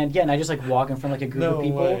 in my hand. Yeah, and I just like walk in front of like a group No of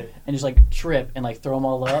people way. and just like trip and like throw them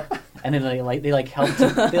all up, and then they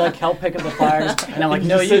help pick up the flyers, and I'm like, You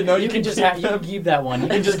no, just say, you "No, you you can can just keep you can them." keep that one. You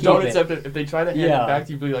and can just keep don't it. accept it. If they try to hand Yeah. it back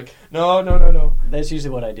to you, be like, no. That's usually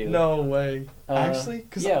what I do. No way. Actually,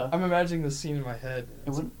 because yeah. I'm imagining the scene in my head. It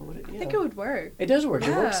wouldn't, would it, I yeah. think it would work. It does work.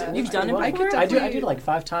 It works. Yeah. You've done it works. before? I could I did definitely- it like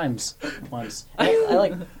 5 times once. I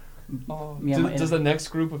like. Oh. Yeah, Does the next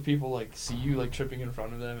group of people like see you like tripping in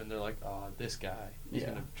front of them, and they're like, "Oh, this guy, he's Yeah.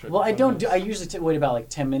 gonna trip." Well, in I front don't of do. us." I usually wait about like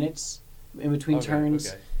 10 minutes in between Okay, turns,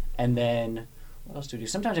 okay. and then what else do I do?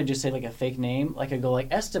 Sometimes I just say like a fake name, like I go like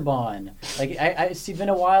Esteban. Like it's been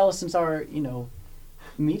a while since our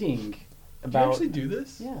meeting Do you about. actually do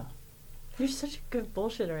this? Yeah. You're such a good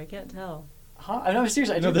bullshitter. I can't tell. Huh? I know,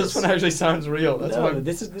 seriously. I No, do this one actually sounds real. That's no, why.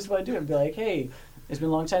 this is what I do. I'd be like, hey, it's been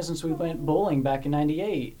a long time since we went bowling back in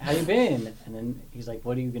 '98. How you been? And then he's like,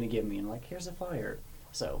 what are you gonna give me? And I'm like, here's a flyer.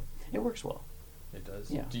 So it works well. It does.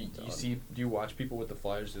 Yeah. Do you watch people with the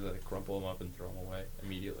flyers do that? Like, crumple them up and throw them away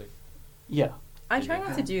immediately? Yeah. I try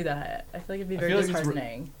not to do that. I feel like it'd be I very feel like it's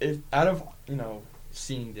disheartening. If out of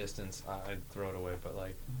seeing distance, I'd throw it away. But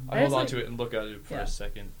like, I I hold just, on like- to it and look at it for Yeah. a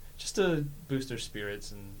second, just to boost their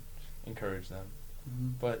spirits and encourage them.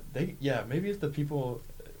 But maybe if the people,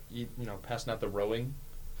 you know, passing out the rowing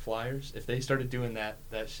flyers, if they started doing that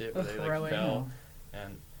shit where Ugh, they like rowing. fell,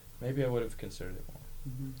 and maybe I would have considered it more.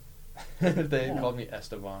 Mm-hmm. If they Yeah. called me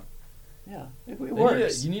Esteban. Yeah, it They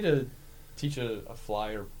works. you need to teach a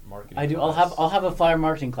flyer marketing. I do. class. I'll have a flyer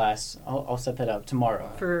marketing class. I'll set that up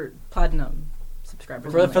tomorrow. For platinum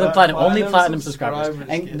subscribers. For the only. platinum, only Platinum platinum subscribers, subscribers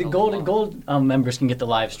and get the a gold lot. members can get the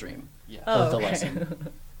live stream. Yeah. Oh, of the okay.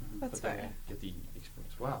 lesson. That's but they fair. won't get the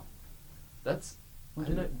experience. Wow, that's.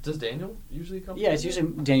 Does Daniel usually come? Yeah, to it's you?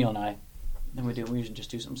 usually Daniel and I. And we usually just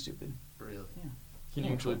do something stupid. Really. Yeah. Can Yeah,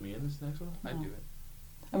 you include sure. me in this next one? I'd No. do it.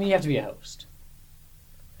 I mean, you have to be a host.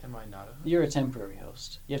 Am I not a host? You're a temporary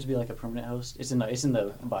host. You have to be like a permanent host. It's in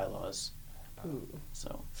the bylaws. Ooh.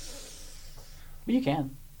 So, but you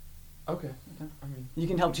can. Okay. Okay. I mean, You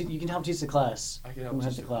can help. You can help teach the class. I can help Who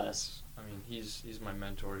has teach the class? I mean, he's my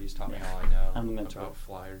mentor. He's taught me Yeah. all I know I'm the mentor. about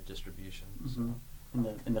flyer distribution. Mhm.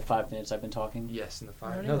 In the 5 minutes I've been talking. Yes, in the I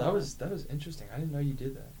fire. don't No, know. that was interesting. I didn't know you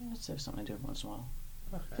did that. Yeah, it's something I do once in a while.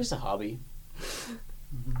 Okay. Just a hobby.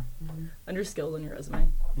 Underskilled on your resume.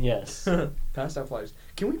 Yes. Passed out flyers.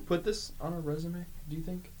 Can we put this on a resume? Do you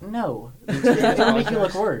think? No. It's gonna make you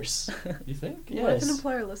look worse. You think? Yeah. What if an Yes.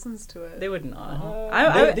 employer listens to it? They would not.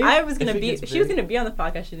 They- I was gonna if it be. gets She was big. gonna be on the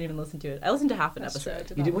podcast. She didn't even listen to it. I listened to half an That's true, I episode.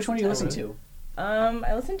 did You not did, which one do you listen listen to to?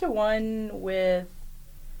 I listened to one with.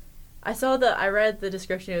 I read the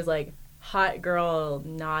description. It was like hot girl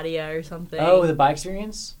Nadia or something. Oh, the bike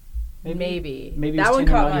experience? maybe. Maybe that it's one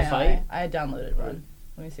Tanner caught Nadia my fight? eye. I had downloaded one.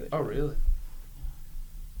 Let me see which Oh, one. really?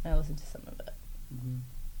 I listened to some of it.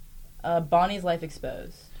 Mhm. Bonnie's Life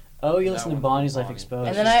Exposed. Oh, you That listened to one, Bonnie's Life Bonnie. Exposed.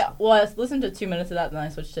 And then I listened to 2 minutes of that, and then I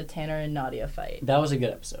switched to Tanner and Nadia fight. That was a good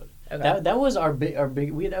episode. Okay. That was our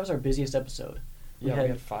that was our busiest episode. Yeah, we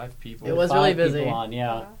had 5 people. It was Five really people busy. on,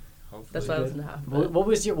 yeah. Hopefully. That's why I Good. listened to half. of What, it.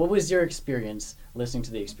 what was your experience listening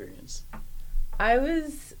to the experience?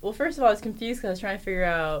 First of all, I was confused because I was trying to figure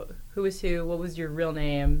out who was who, what was your real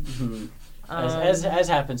name. Mhm. Um, As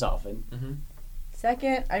happens often. Mm-hmm.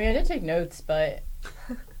 Second, I did take notes, but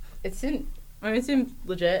it seemed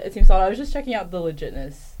legit. It seemed solid. I was just checking out the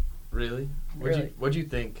legitness. Really? Really. What'd you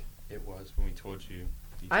think it was when we told you?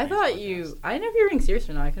 the I Trees thought podcast? I didn't know if you were being serious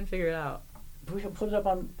or not. I couldn't figure it out. We can put it up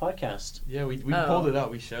on podcast. Yeah, we Oh. pulled it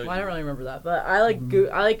up. We showed Well, I you. don't really remember that, but I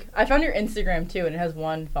I found your Instagram too, and it has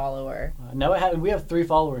 1 follower. Now we have 3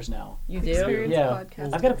 followers now. You do Experience Yeah.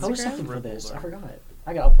 podcast I've got to on post Instagram? something for Ripple this. I there. forgot.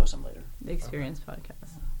 I'll post them later. the Experience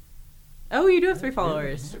Podcast. Oh, you do have 3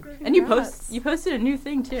 followers, Instagram? and you Congrats. posted a new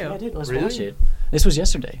thing too. Yeah, I did. Let's Really? watch it. This was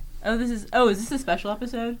yesterday. Is this a special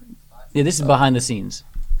episode? Yeah, this is behind the scenes.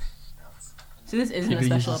 So this isn't a Maybe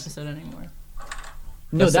special he's- episode anymore.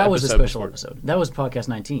 No, That's the that was a episode special before. episode. That was podcast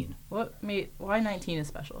 19. Why 19 is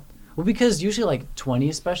special? Well, because usually like 20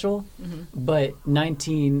 is special, Mhm. but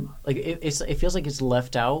 19 like it feels like it's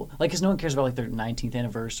left out. Like because no one cares about like their 19th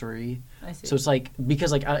anniversary. I see. So it's like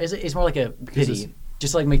because like it's more like a pity, it's-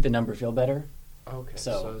 just to like make the number feel better. Okay,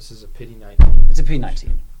 So- so this is a pity night. It's a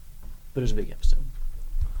P19, but it was a big episode.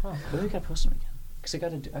 Huh. But we gotta post them again because I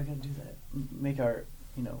gotta do that. Make our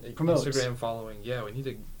promote. Instagram following. Yeah, we need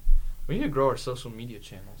to grow our social media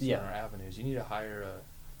channels Yeah. and our avenues. You need to hire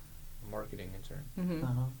a marketing intern. Mhm.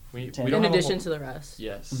 Uh-huh. We Ten. don't In have a addition whole- to the rest.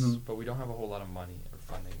 Yes, Mhm. but we don't have a whole lot of money or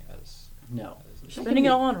funding as. No, as Spending it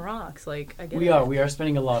all on rocks, like I get we it. are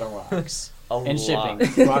spending a lot on rocks A and lot.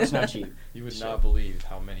 shipping. Rocks not cheap. You would So- not believe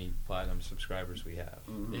how many platinum subscribers we have.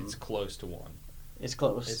 Mhm. It's close to 1. It's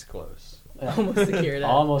close. It's close. Yeah. Almost secured it.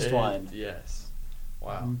 Almost It- one. Yes.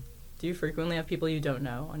 Wow. Mhm. Do you frequently have people you don't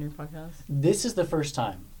know on your podcast? This is the first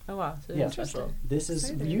time. Oh wow, so Yeah. interesting. This is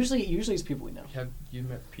Exciting. usually it's people we know. Have you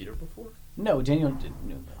met Peter before? No, Daniel didn't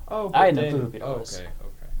know that. Oh, I had no clue who Peter oh, was. okay,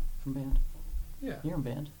 okay. From band. Yeah. You're in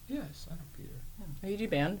band. Yes, I know Peter. Oh, you do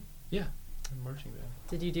band? Yeah, I'm marching band.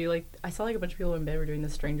 Did you do like I saw like a bunch of people in band were doing the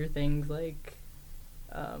Stranger Things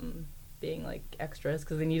being like extras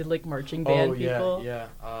because they needed like marching band people. Yeah.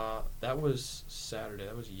 That was Saturday.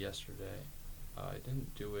 That was yesterday. I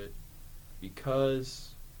didn't do it because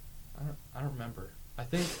I don't remember. I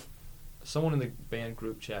think someone in the band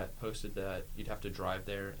group chat posted that you'd have to drive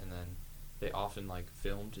there, and then they often like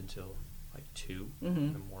filmed until like 2 in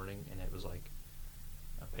Mhm. the morning, and it was like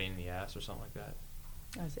a pain in the ass or something like that.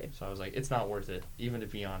 I see. So I was like, it's not worth it, even to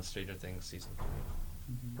be on Stranger Things season 3,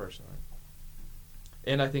 Mm-hmm. personally.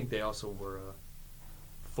 And I think they also were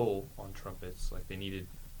full on trumpets. Like they needed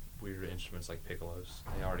weirder instruments like piccolos.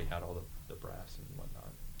 They already had all the brass and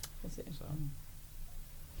whatnot. I see. So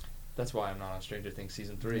That's why I'm not on Stranger Things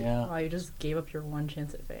season 3. Yeah. Wow, you just gave up your one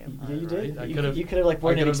chance at fame. Yeah, you did. I You could've- could have like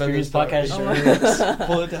worn I an could've been Experience the star. podcast Oh my shirt.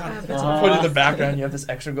 Pull it down. Uh-huh. Put it in the background. You have this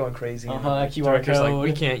extra going crazy. and Uh-huh, the QR director's like, code.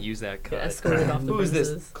 we can't use that cut. Get escorted off the Who is this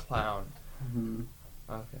premises. clown? Mhm.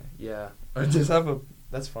 Okay, yeah. Or just have a.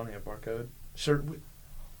 That's funny. A barcode shirt.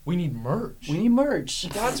 We need merch. We need merch.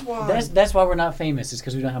 That's why. That's why we're not famous. Is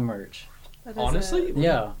because we don't have merch. That is Honestly? it.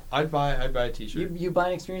 Yeah. I'd buy a T-shirt. You buy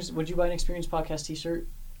an Experience? Would you buy an Experience podcast T-shirt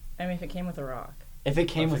I mean, if it came with a rock. if it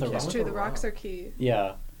came If with it a came rock? It's with true. a The rock. rocks are key.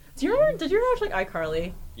 Yeah. Do you remember? Did you ever watch like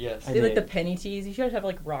iCarly? Yes. I They like did. the penny tees. You should have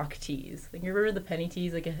like rock tees. Like you remember the penny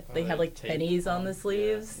tees? Like they Oh, had like like tape pennies on on, the yeah.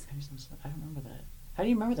 sleeves. I don't remember that. How do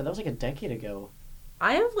you remember that? That was like a decade ago.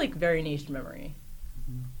 I have like very niche memory.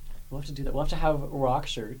 We'll have to do that. We'll have to have rock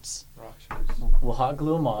shirts. Rock shirts. We'll hot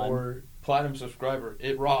glue them on. Or platinum subscriber.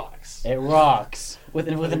 It rocks. It rocks with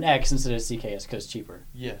an X instead of CKS because it's cheaper.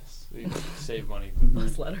 Yes. We save money.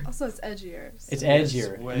 Last letter. Also, it's edgier. It's Yes,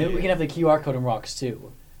 edgier. way. And then we can have the QR code in rocks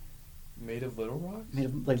too, Made of little rocks. made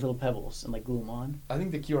of like little pebbles and like glue them on. I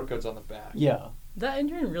think the QR code's on the back. Yeah, That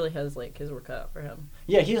intern really has like his work cut out for him.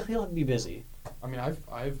 yeah. He'll be busy. I mean,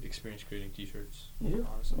 I've experienced creating T-shirts. You do?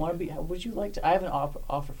 Honestly. Want to be? Would you like to? I have an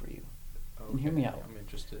offer for you. And hear me Okay, out. I'm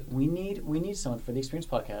interested. We need someone for the Experience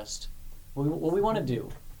podcast. What we want to do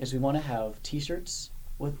is we want to have T-shirts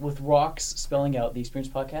with rocks spelling out the Experience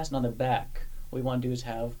podcast, and on the back, what we want to do is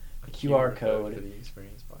have a QR for code the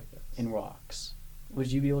Experience podcast. in rocks.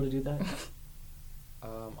 Would you be able to do that?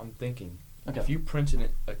 I'm thinking. Okay. If you print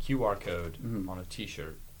a QR code Mhm. on a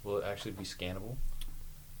T-shirt, will it actually be scannable?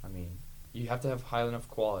 I mean, you have to have high enough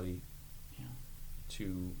quality Yeah.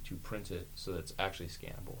 to print it so that it's actually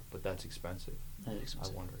scannable, but that's expensive. That is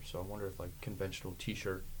expensive. I wonder. So I wonder if like conventional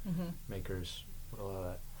T-shirt Mm-hmm. makers would allow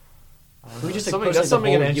that. I don't We know. just Something- like, that's push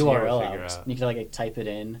something like, an the whole engineer would URL figure out. out. You could like type it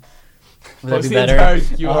in. Would that Post be the better? entire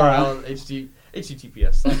URL Uh-huh.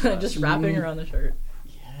 HTTPS. like that. Just wrapping around the shirt.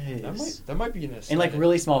 Yes. that might be an In like aesthetic.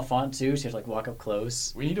 really small font too, so you have to like walk up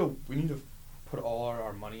close. We need to put all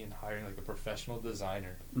our money in hiring like a professional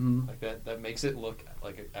designer. Mm-hmm. Like that makes it look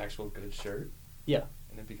like an actual good shirt, Yeah.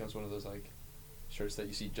 and it becomes one of those like shirts that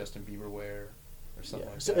you see Justin Bieber wear or something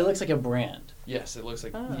Yeah. like So that. it looks like a brand. Yes, it looks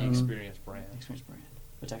like Oh. the Experience brand. Experience brand.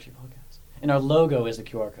 It's actually a podcast. And our logo is the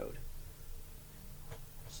QR code.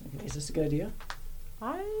 So, is this a good idea?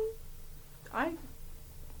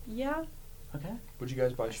 Yeah. Okay. Would you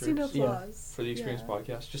guys buy I shirts see no Yeah. flaws. for the Experience Yeah.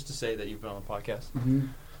 podcast just to say that you've been on the podcast? Mm-hmm.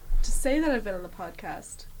 To say that I've been on the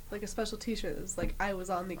podcast, like a special T-shirt is like I was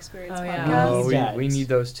on the Experience Oh, podcast. yeah. Oh, Oh, we need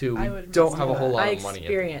those too. I We would don't miss have a that. whole lot I of money at the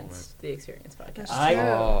moment. experienced the Experience podcast. That's I- true.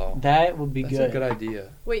 Oh, That would be that's good. a good idea.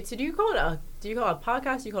 Wait, so do you call it a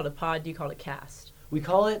podcast? Do you call it a pod? Do you call it a cast? We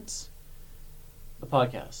call it a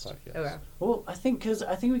podcast. Podcast. Okay. Well, I think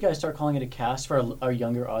we gotta start calling it a cast for our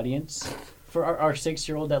younger audience. For our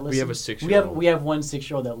 6-year-old that listens. We have a 6-year-old. We have one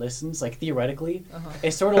 6-year-old that listens. Like theoretically, Uh-huh.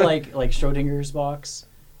 it's sort of like Schrodinger's box.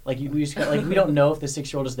 Like we just like we don't know if the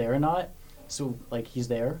 6-year-old is there or not. So like he's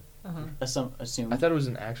there. Uh-huh. Assume. I thought it was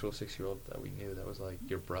an actual 6-year-old that we knew. That was like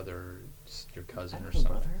your brother, or your I cousin, or have a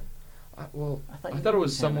something. brother. I thought it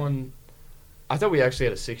was Damn it. someone. I thought we actually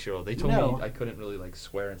had a 6-year-old. They told No. me I couldn't really like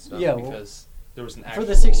swear and stuff Yeah, well, because there was an For actual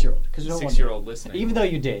the 6-year-old, because we don't want 6-year-old listening. Even though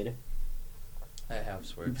you did, I have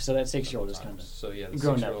swear. so that 6-year-old is kind sometimes. of So yeah, the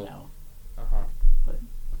grown up 6-year-old. now. Uh huh. But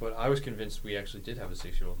But I was convinced we actually did have a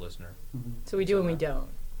 6-year-old listener. So we do and we don't.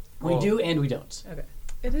 we Well- do and we don't. Okay.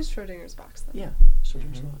 It is Schrodinger's box, though. Yeah,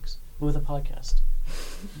 Schrodinger's Mhm. box, but with a podcast.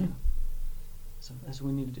 Yeah. So that's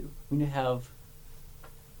what we need to do. We need to have.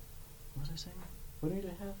 What was I saying? What do we need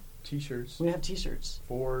to have? T-shirts We need to have T-shirts.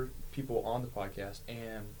 for people on the podcast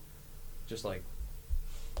and just like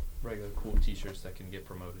regular cool T-shirts that can get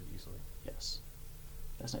promoted easily. Yes,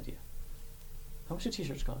 that's an idea. How much do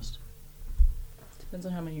T-shirts cost? Depends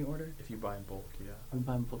on how many you order. If you buy in bulk, yeah. We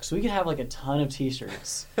buy them bulk, so we could have like a ton of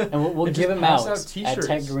T-shirts, and we'll And give just them pass out, out at T-shirts.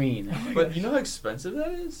 Tech Green. But you know how expensive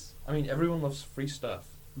that is? I mean, everyone loves free stuff.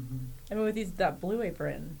 I mean, with that Blue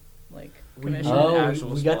Apron, like We need commission. Oh, an actual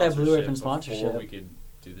we got that Blue Apron before sponsorship. we could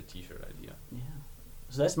do the T-shirt idea. Yeah,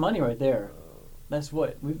 so that's money right there. That's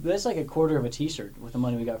what that's like a quarter of a T-shirt with the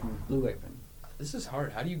money we got from Blue Apron. This is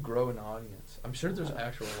hard. How do you grow an audience? I'm sure there's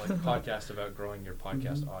actual like podcast about growing your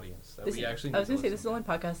podcast audience that This- we actually. I was need gonna to say this is the listen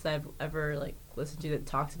only podcast that I've ever like listened to that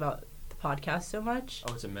talks about the podcast so much.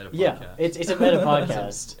 to. Oh, it's a meta Yeah, podcast. it's a meta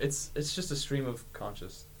podcast. It's just a stream of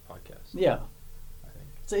conscious podcast. Yeah, I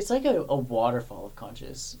think. it's like a waterfall of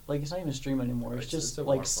conscious. Like it's not even a stream anymore. It's It's just a like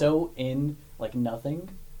waterfall. so in like nothing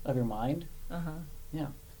of your mind. Uh huh. Yeah.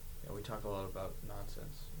 Yeah, we talk a lot about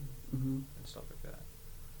nonsense Mm-hmm. and stuff like that.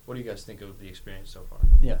 What do you guys think of the experience so far?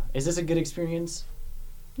 Yeah. Is this a good experience?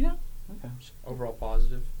 You know, Okay. Overall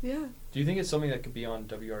positive. Yeah. Do you think it's something that could be on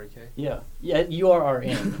WREK? Yeah. Yeah, you are our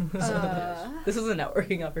in. This is a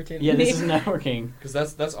networking opportunity. Yeah, this is networking. Because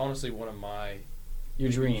that's honestly one of my Your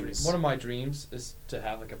dreams. One of my dreams is to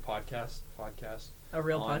have like a podcast A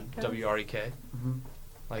real on podcast. WREK. Mm-hmm.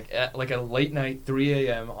 Like a late night, 3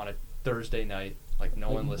 a.m. on a Thursday night. Like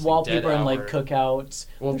no one listening. While dead people are in hour. like cookouts.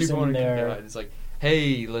 Well, they're people are in sitting there. cookout. It's like,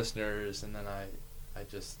 hey, listeners, and then I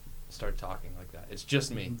just start talking like that. It's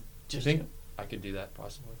just me. Mhm. Do you Just think you. I could do that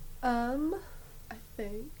possibly? I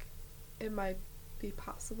think it might be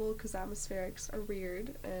possible because atmospherics are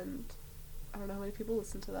weird, and I don't know how many people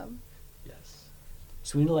listen to them. Yes.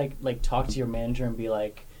 So we need to like talk to your manager and be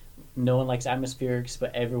like, no one likes atmospherics,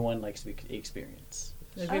 but everyone likes to experience.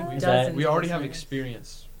 There's we- dozens We of already have listeners.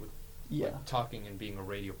 experience with Yeah. like, talking and being a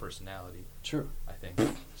radio personality. True. I think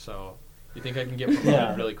so. You think I can get promoted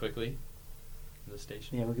Yeah. really quickly? To the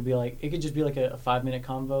station. Yeah, we could be like, it could just be like a 5-minute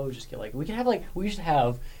convo. Just get like, we should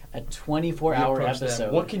have a 24-hour We approach them,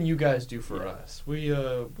 episode. what can you guys do for Yeah. us? We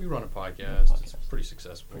run a podcast. It's podcast. pretty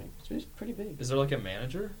successful. It's pretty big. Is there like a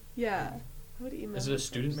manager? Yeah. I would email Is it them a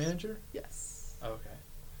student first. manager? Yes. Oh, okay.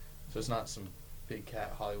 So it's not some big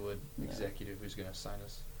cat Hollywood No. executive who's gonna sign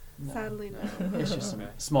us. No. Sadly, no. It's just some Okay.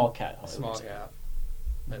 small cat. A Hollywood small executive. cap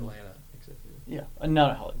Mhm. Atlanta executive. Yeah,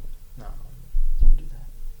 not a Hollywood. No. So we'll do that.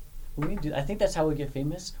 We can do. I think that's how we get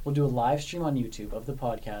famous. We'll do a live stream on YouTube of the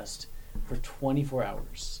podcast for 24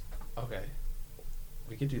 hours. Okay.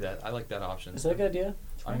 We could do that. I like that option. Is that a good idea?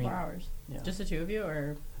 24 hours. Yeah. Just the two of you,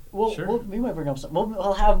 or Sure. We might bring up some.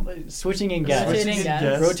 We'll have switching in guests. Rotating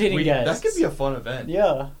guests. Rotating guests. That could be a fun event.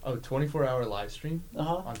 Yeah. Oh, 24-hour live stream Uh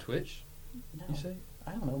huh. on Twitch, you say?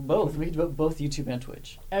 I don't know. Both. We could do both YouTube and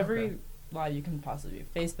Twitch. every Okay. live you can possibly do.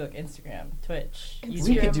 Facebook, Instagram, Twitch, Instagram YouTube.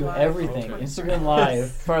 We could do Live. everything. Okay. Instagram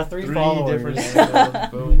Live for our 3 followers. different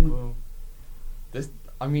angles. Boom, boom.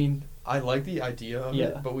 I mean, I like the idea of Yeah.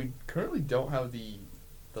 it, but we currently don't have the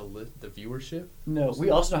viewership. No, we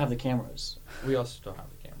also don't have the cameras, We also don't have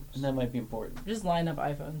the cameras. and that might be important. Just line up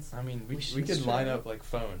iPhones. I mean, we We could should line try. up like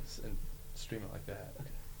phones and stream it like that. Okay.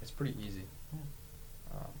 It's pretty easy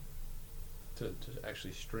Yeah. to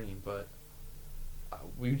actually stream, but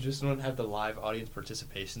we just don't have the live audience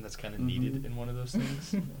participation that's kind of needed Mhm. in one of those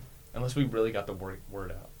things, unless we really got the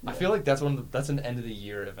word out. I Yeah. feel like that's that's an end of the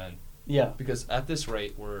year event Yeah. because at this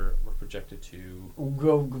rate we're projected to We'll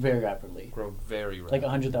grow very rapidly. grow very rapidly. Like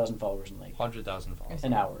 100,000 followers in like 100,000 followers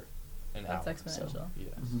an hour. an That's hour. exponential. Yes,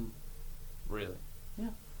 Mhm. really. Yeah,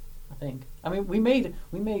 I think. I mean, we made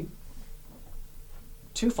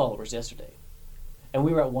 2 followers yesterday, and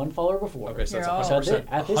we were at 1 follower before. Okay, so You're that's all- 100%.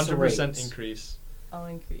 At this 100% rate. increase. I'll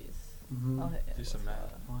increase. Mhm. I'll hit it. Do some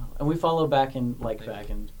math. Wow. And we follow back and like Thank back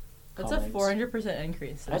you. and. That's comments. a 400%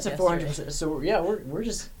 increase. That's a since 400%. So yeah, we're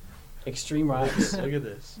just extreme rise. Look at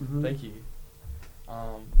this. Mhm. Thank you.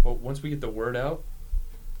 But once we get the word out,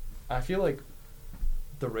 I feel like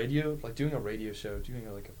the radio, like doing a radio show,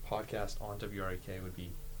 doing like a podcast on WREK would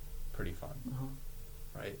be pretty fun, Uh-huh.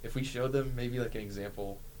 right? If we showed them maybe like an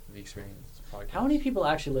example of the experience podcast. How many people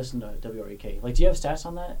actually listen to WREK? Like, do you have stats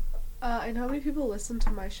on that? I know how many people listen to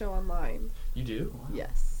my show online. You do? Wow.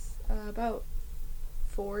 Yes. About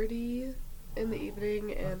 40 in the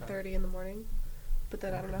evening and Okay. 30 in the morning. But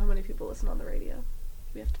then I don't know how many people listen on the radio.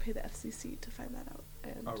 We have to pay the FCC to find that out.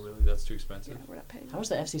 And Oh, really? That's too expensive. yeah, we're not paying. How does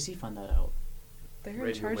the FCC find that out? They're in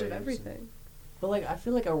Radio charge waves of and- everything. But like, I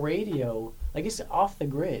feel like a radio, like it's off the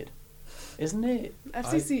grid, isn't it?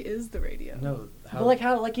 FCC is the radio. No. But like,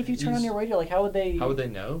 how? Like, if you turn on your radio, like, how would they? How would they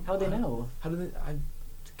know? How would they know? How do they?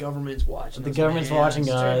 The government's watching. The us, government's man. watching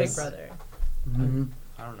It's us. your Big Brother. Mm-hmm.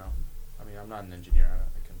 I don't know. I mean, I'm not an engineer.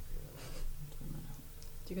 I couldn't figure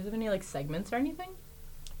Do you guys have any like segments or anything?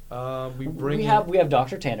 that out. We bring. We in- have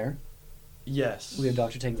Dr. Tanner. Yes. We have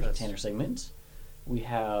Dr. Tanner That's- segment. We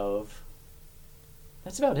have.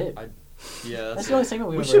 That's about it. Yeah, That's it. the only segment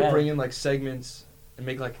we've We ever should had. bring in like segments and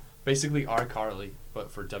make like basically our Carly,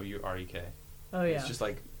 but for WREK. Oh yeah. It's just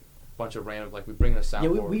like a bunch of random like we bring a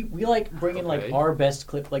soundboard. Yeah, we like bring in like Okay. our best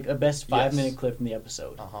clip, like a best 5-minute Yes. clip from the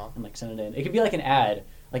episode, Uh-huh. and like send it in. It could be like an ad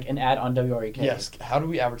on WREK. Yes. How do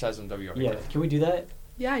we advertise on WREK? Yeah. Can we do that?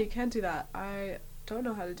 Yeah, you can do that. I don't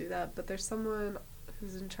know how to do that, but there's someone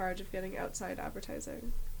who's in charge of getting outside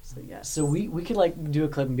advertising. So yes. So we could like do a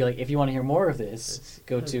clip and be like, if you want to hear more of this, It's-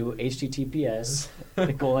 go to https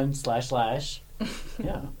 //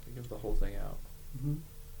 yeah, Give the whole thing out. hmm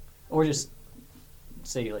or just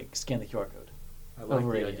say like scan the QR code. I like Over the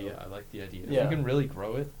radio. idea. I like the idea. If Yeah. we can really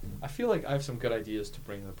grow it, I feel like I have some good ideas to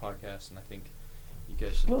bring to the podcast, and I think you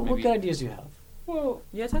guys should What maybe. good ideas do you have? Well,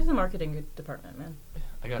 You guys have the marketing department, man.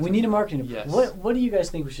 I got. We some- need a marketing. Yes. What do you guys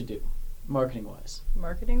think we should do? marketing wise?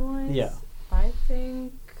 Marketing wise? Yeah. I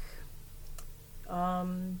think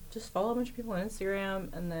just follow a bunch of people on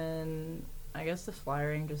Instagram, and then I guess the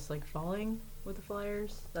flyering, just like following with the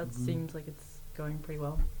flyers. That seems like it's going pretty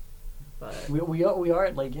well. But We are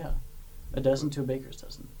at like a dozen to a baker's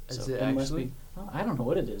dozen. Is So it must actually? be. Well, I don't know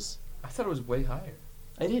what it is. I thought it was way higher.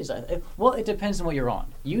 It is. Well, it depends on what you're on.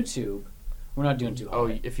 YouTube, we're not doing too high.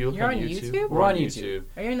 Oh, if you look You're on on YouTube, YouTube? We're on YouTube.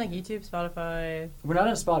 are you on like YouTube, Spotify? We're not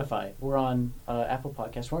on Spotify. We're on Apple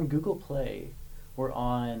Podcasts. We're on Google Play. We're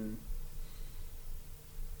on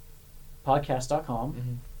podcast.com.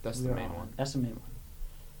 Mhm. That's the main one. That's the main one.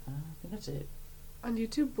 I think that's it. On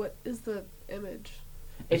YouTube, what is the image?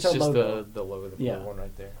 It's It's our just logo, the logo, the Yeah. blue one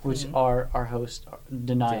right there. which Mhm. our host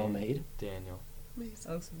Denial Dan- made. Daniel. Macy.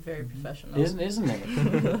 That looks very professional. Isn't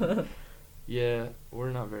it? Yeah,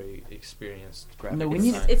 we're not very experienced graphic No, we It's,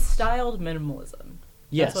 need- designers. it's styled minimalism.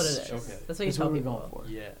 Yes. That's what it is. Okay. That's what you That's tell what we're people. going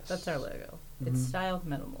for. Yes. That's our logo. Mhm. It's styled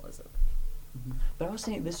minimalism. But I was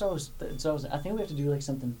thinking I think we have to do like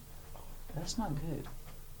something. That's not good.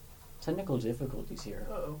 Technical difficulties here.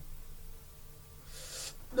 Uh-oh.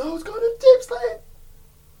 No, it's going to dip slate.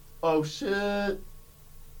 Oh, shit.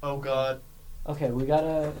 Oh, God. Okay, we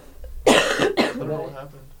gotta. I don't know what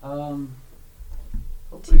happened.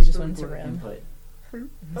 So you just went into REM. Input. So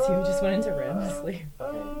you just went into REM sleep.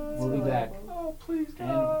 Okay, we'll be back. Oh, please, And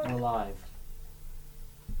God. we're live.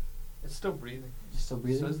 It's still breathing. Still It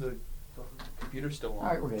breathing? says the computer's still on.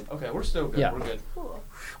 Alright, we're good. Okay, we're still good. Yeah. We're good. Cool.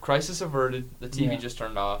 Crisis averted. The TV Yeah. just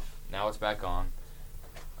turned off. Now it's back on.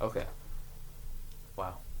 Okay.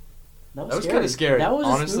 Wow. That was kinda scary, That was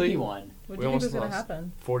honestly. a spooky one. What We do you think almost was gonna lost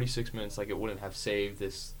happen? 46 minutes. Like it wouldn't have saved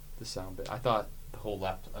this sound bit. I thought the whole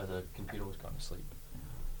the computer was going to sleep.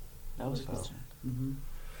 That was Close. fast. Mm-hmm.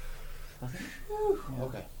 I think, yeah.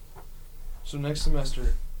 Okay. So next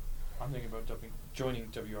semester, I'm thinking about joining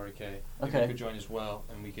WREK. Maybe Okay. you could join as well,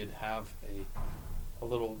 and we could have a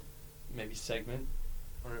little maybe segment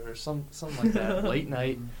or something like that. Late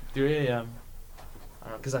night, 3 a.m. I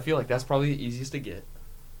don't know, because I feel like that's probably the easiest to get,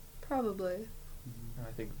 Probably. Mhm. and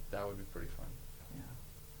I think that would be pretty fun. Yeah.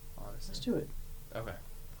 Honestly. Let's do it. Okay.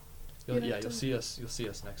 You'd have You'll to- see us. You'll see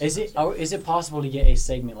us next. Is it semester. is it possible to get a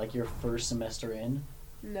segment like your first semester in,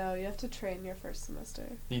 No, you have to train your first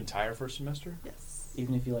semester. the entire first semester? Yes.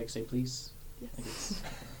 even if you like say please? Like Yes.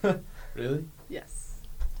 it's, Really? Yes.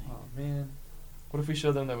 Oh man. What if we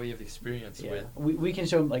show them that we have experience yeah. with We can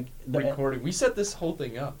show 'em, like the recording? We set this whole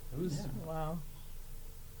thing up. It was. Yeah. Wow.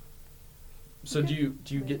 So Okay.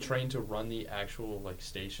 do you get trained to run the actual like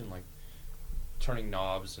station, like turning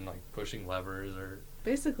knobs and like pushing levers, or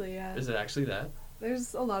Basically, yeah. is it actually that?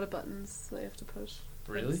 There's a lot of buttons that you have to push.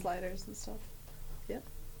 and Really? sliders and stuff. Yep.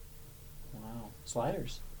 Wow,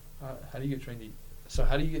 sliders. How do you get trained? So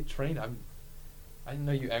how do you get trained? I didn't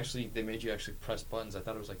know they made you actually press buttons. I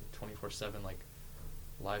thought it was like 24/7 like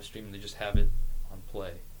live stream, and they just have it on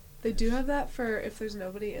play. They do have that for if there's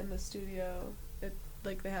nobody in the studio.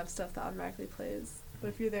 Like they have stuff that automatically plays. But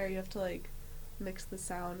if you're there, you have to like mix the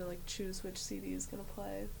sound and like choose which CD is gonna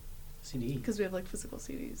play. CD. Because we have like physical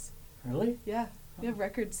CDs. Really? Yeah, we have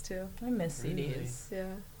records too. I miss Really? CDs.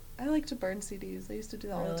 Yeah, I like to burn CDs. I used to do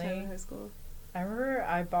that all the time Really? in high school. I remember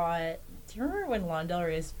I bought. Do you remember when Lana Del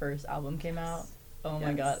Rey's first album came out? Oh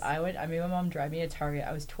my god! Yes. I made my mom drive me to Target.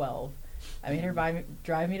 I was 12. I made her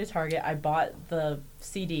drive me to Target. I bought the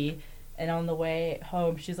CD, and on the way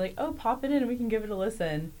home, she's like, "Oh, pop it in, and we can give it a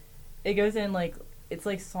listen." It goes in like it's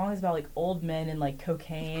like songs about like old men and like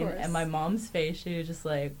cocaine, course. and my mom's face, she was just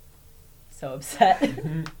like so upset.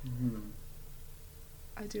 Mm-hmm.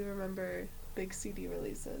 I do remember big CD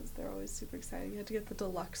releases. They're always super exciting. You had to get the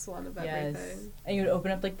deluxe one of Yes, everything. and you would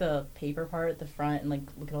open up like the paper part at the front and like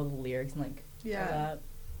look at all the lyrics and like all Yeah. that.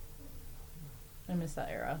 I miss that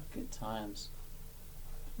era. Good times.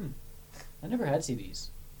 Hmm. I never had CDs.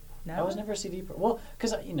 No, I was never a CD. Well,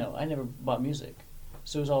 because I never bought music,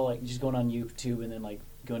 so it was all like just going on YouTube and then like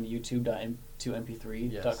going to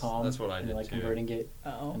youtube.mp3.com. Yes, that's what I and did then, like too. converting it.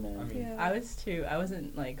 Oh. And then I mean, Yeah. I was too. I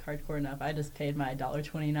wasn't like hardcore enough. I just paid my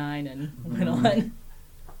 $1.29 and Mhm. went on.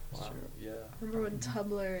 That's wow, true. yeah. Remember when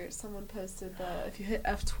Tumblr, someone posted that if you hit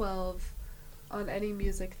F12 on any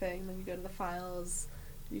music thing, then you go to the files,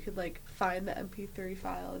 you could like find the MP3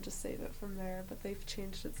 file and just save it from there. But they've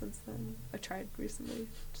changed it since then. I tried recently,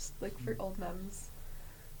 just like for old memes.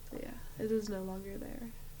 But yeah, it is no longer there.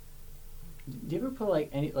 Do you ever put like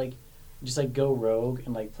any like just like go rogue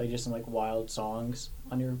and like play just some like wild songs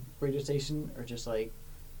on your radio station, or just like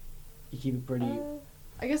you keep it pretty?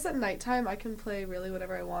 I guess at nighttime I can play really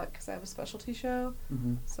whatever I want because I have a specialty show.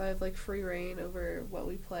 Mm-hmm. So I have like free reign over what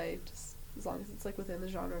we play, just as long as it's like within the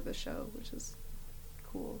genre of the show, which is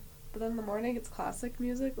cool. But then in the morning, it's classic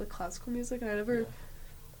music, like classical music, and I never. Yeah.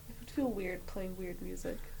 It would feel weird playing weird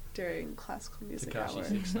music during classical music Tekashi hour.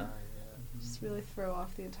 6ix9ine, yeah. Just really throw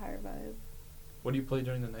off the entire vibe. What do you play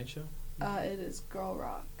during the night show? It is girl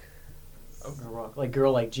rock. Oh. Girl rock. Like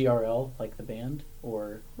girl like GRL, like the band?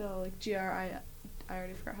 Or No, like GRI. I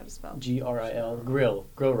already forgot how to spell. GRIL? Grill.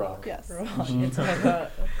 Grill rock. Yes. Mhm. It's like a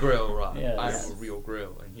Grill rock. Yes. I'm Yes. a real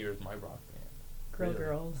grill, and here's my rock band. girl Really?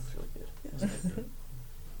 girls. That's really good. Yes. That's good.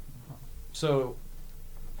 So,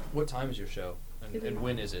 what time is your show? It And is-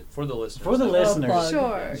 when is it? For the listeners. For the Like, listeners. plug.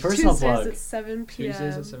 Sure. Personal Tuesdays plug. at 7 p.m.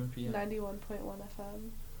 Tuesdays at 7 p.m. 91.1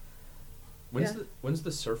 FM. When's Yeah. when's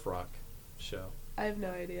the surf rock show? I have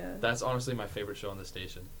no idea. That's honestly my favorite show on the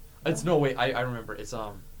station. It's no wait, I remember. It's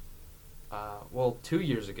well, 2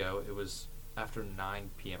 years ago it was after 9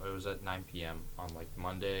 p.m. It was at 9 p.m. on like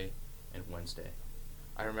Monday and Wednesday.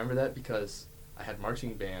 I remember that because I had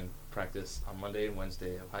marching band practice on Monday and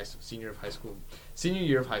Wednesday of senior year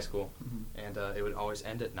of high school, Mhm. and it would always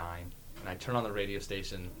end at 9. And I'd turn on the radio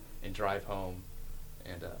station and drive home,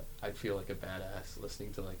 and I'd feel like a badass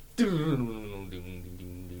listening to like.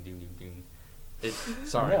 It,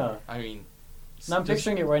 sorry, Yeah. I mean. Now I'm just-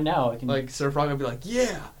 picturing it right now. I can like surf rock would be like,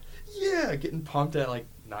 yeah, getting pumped at like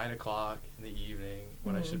 9 o'clock in the evening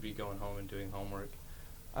when I Mhm. should be going home and doing homework.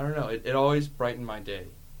 I don't know. It always brightened my day,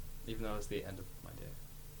 even though it's the end of my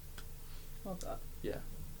day. Love that. Yeah. I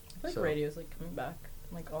feel like So- radio's like coming back.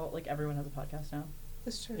 Like everyone has a podcast now.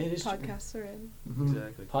 It's true. It is true. Podcasts are in. Mhm.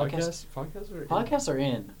 Exactly. Podcasts. Podcasts are Podcasts are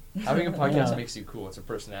in. having a podcast Yeah. makes you cool. It's a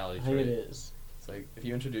personality I think trait. it is. It's like if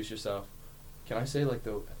you introduce yourself. Can I say like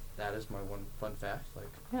that is my one fun fact? Like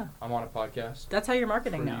Yeah. I'm on a podcast. That's how you're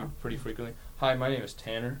marketing pretty, now. pretty frequently. Hi, my name is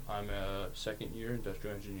Tanner. I'm a second-year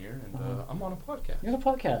industrial engineer, and Uh-huh. I'm on a podcast. You're on a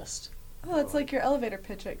podcast. Oh, it's like your elevator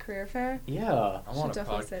pitch at Career Fair. Yeah. I'm Should on a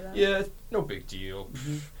definitely podcast. say that. Yeah, it's no big deal.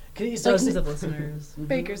 Cause it's like Dozens of listeners. Mhm.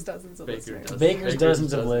 Baker's dozens of Baker listeners. does. Baker's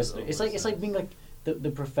dozens of dozens listeners. of It's like being like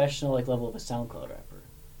the professional like level of a SoundCloud rapper.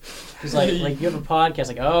 It's Yeah. like you have a podcast.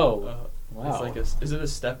 Like wow. It's like is it a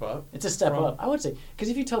step up? It's a step from- up, I would say. Because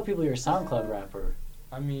if you tell people you're a SoundCloud rapper,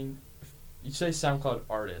 I mean, if you say SoundCloud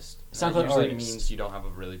artist. and SoundCloud that usually artist. means you don't have a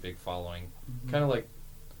really big following. Mhm. Kind of like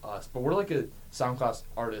us, but we're like a SoundCloud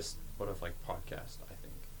artist, but of like podcast. I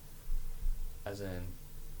think, as in,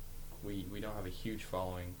 we don't have a huge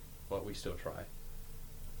following, but we still try.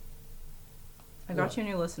 I got What? you a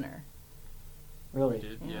new listener. really.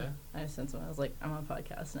 Did yeah. I just sent someone. I was like, I'm on a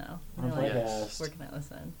podcast now. On a And they're like, podcast. where can I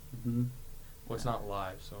listen? Hmm. Well, it's not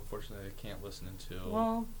live, so unfortunately, I can't listen until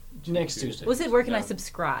Well, Next Tuesday. was it where can I No.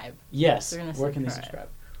 subscribe? Yes. They're gonna Where can they subscribe.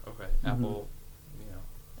 subscribe? Okay, Mhm. Apple, you know,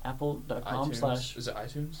 Apple.com iTunes. Is it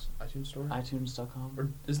iTunes? iTunes Store? iTunes.com. Or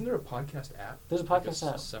isn't there a podcast app? There's a Like podcast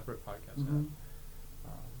app. Separate podcast Mhm.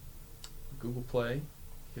 app. Google Play.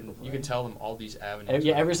 Google You can Play. tell them all these avenues.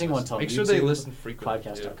 Yeah, where every they single one. listen. Tell them. Make sure they YouTube, listen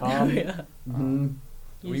frequently. too. Podcast.com. Yeah. Hmm.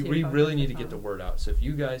 We YouTube, really need to get podcast.com. the word out. So if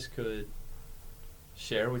you guys could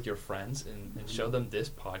share with your friends and show them this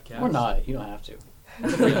podcast. Or not. You don't have to.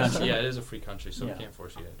 It's a free country. Yeah, it is a free country, so Yeah. we can't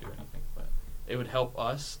force you to do anything. But it would help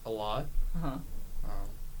us a lot. Uh-huh.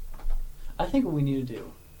 I think what we need to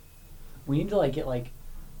do, we need to like get like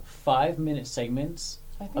 5-minute segments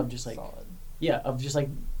I think of just like solid. of just like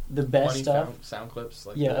the best funny stuff. sound clips.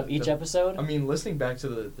 Like Yeah, of each episode. I mean, listening back to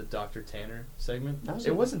the Dr. Tanner segment, That was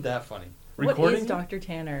it a- wasn't that funny. What Recording is Dr.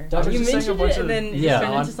 Tanner? Dr. You just saying a mentioned bunch it and of- then it Yeah,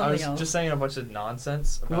 turned on- into I something was else. just saying a bunch of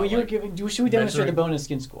nonsense about Well, you were like, giving. Should we demonstrate the measuring- bonus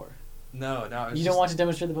skin score? No, it's You don't want to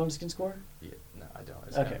demonstrate the bonus skin score? Yeah, no, I don't.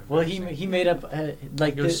 It's kind Okay. of Well, embarrassing. he made up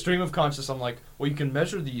like It was the, stream of conscious. I'm like, well, you can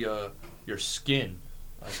measure the your skin,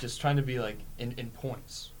 like just trying to be like in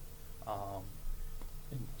points,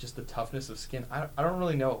 and just the toughness of skin. I don't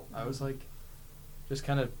really know. I was like, just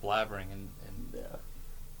kind of blabbering and yeah.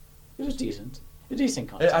 It was decent. A decent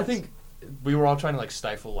content. I think we were all trying to like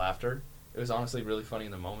stifle laughter. It was honestly really funny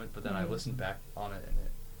in the moment, but then I Mhm. listened back on it and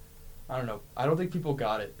I don't know. I don't think people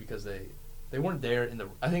got it because they weren't there in the.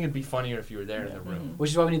 I think it'd be funnier if you were there in Yeah. the room, Mhm.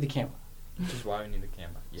 Which is why we need the camera. which is why we need the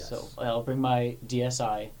camera. Yes. So I'll bring my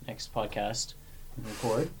DSI next podcast and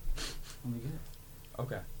record. And we good.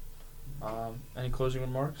 Okay. Any closing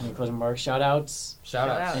remarks? Any closing remarks? Shout outs? Shout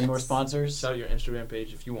outs. Shout-outs. Any more sponsors? Shout out your Instagram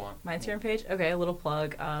page if you want. My Instagram page? Okay, a little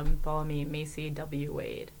plug. Follow me, Macy W.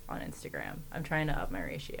 Wade, on Instagram. I'm trying to up my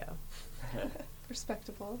ratio.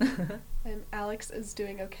 Respectable. And Alex is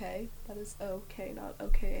doing okay. That is OK, not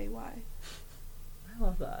OKAY. I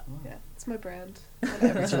love that. Yeah, it's my brand. On every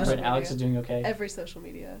That's your social friend Alex is media. doing okay. Every social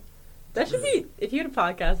media. That should be, if you had a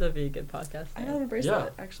podcast, that'd be a good podcast. I name. own a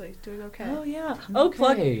bracelet, actually. Doing okay. Oh, yeah. Oh,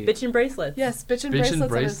 plug Okay. Bitchin' Bracelets. Yes, bitchin' bracelets on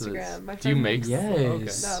Instagram. My Do you friend make? makes-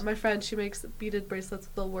 Yes. No, my friend, she makes beaded bracelets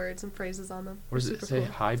with little words and phrases on them. What does They're it super say?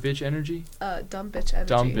 cool. High bitch energy. Dumb bitch energy.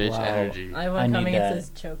 Dumb bitch Wow. energy. I have I one need coming. It that.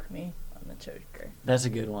 says choke me on the choker. That's a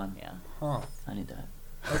good one. Yeah. Huh. I need that.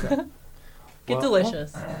 Okay. Get Well-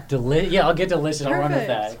 delicious. Yeah, I'll get delicious. I'll run with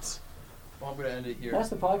Perfect. that. Well, I'm gonna end it here. That's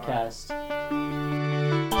the podcast.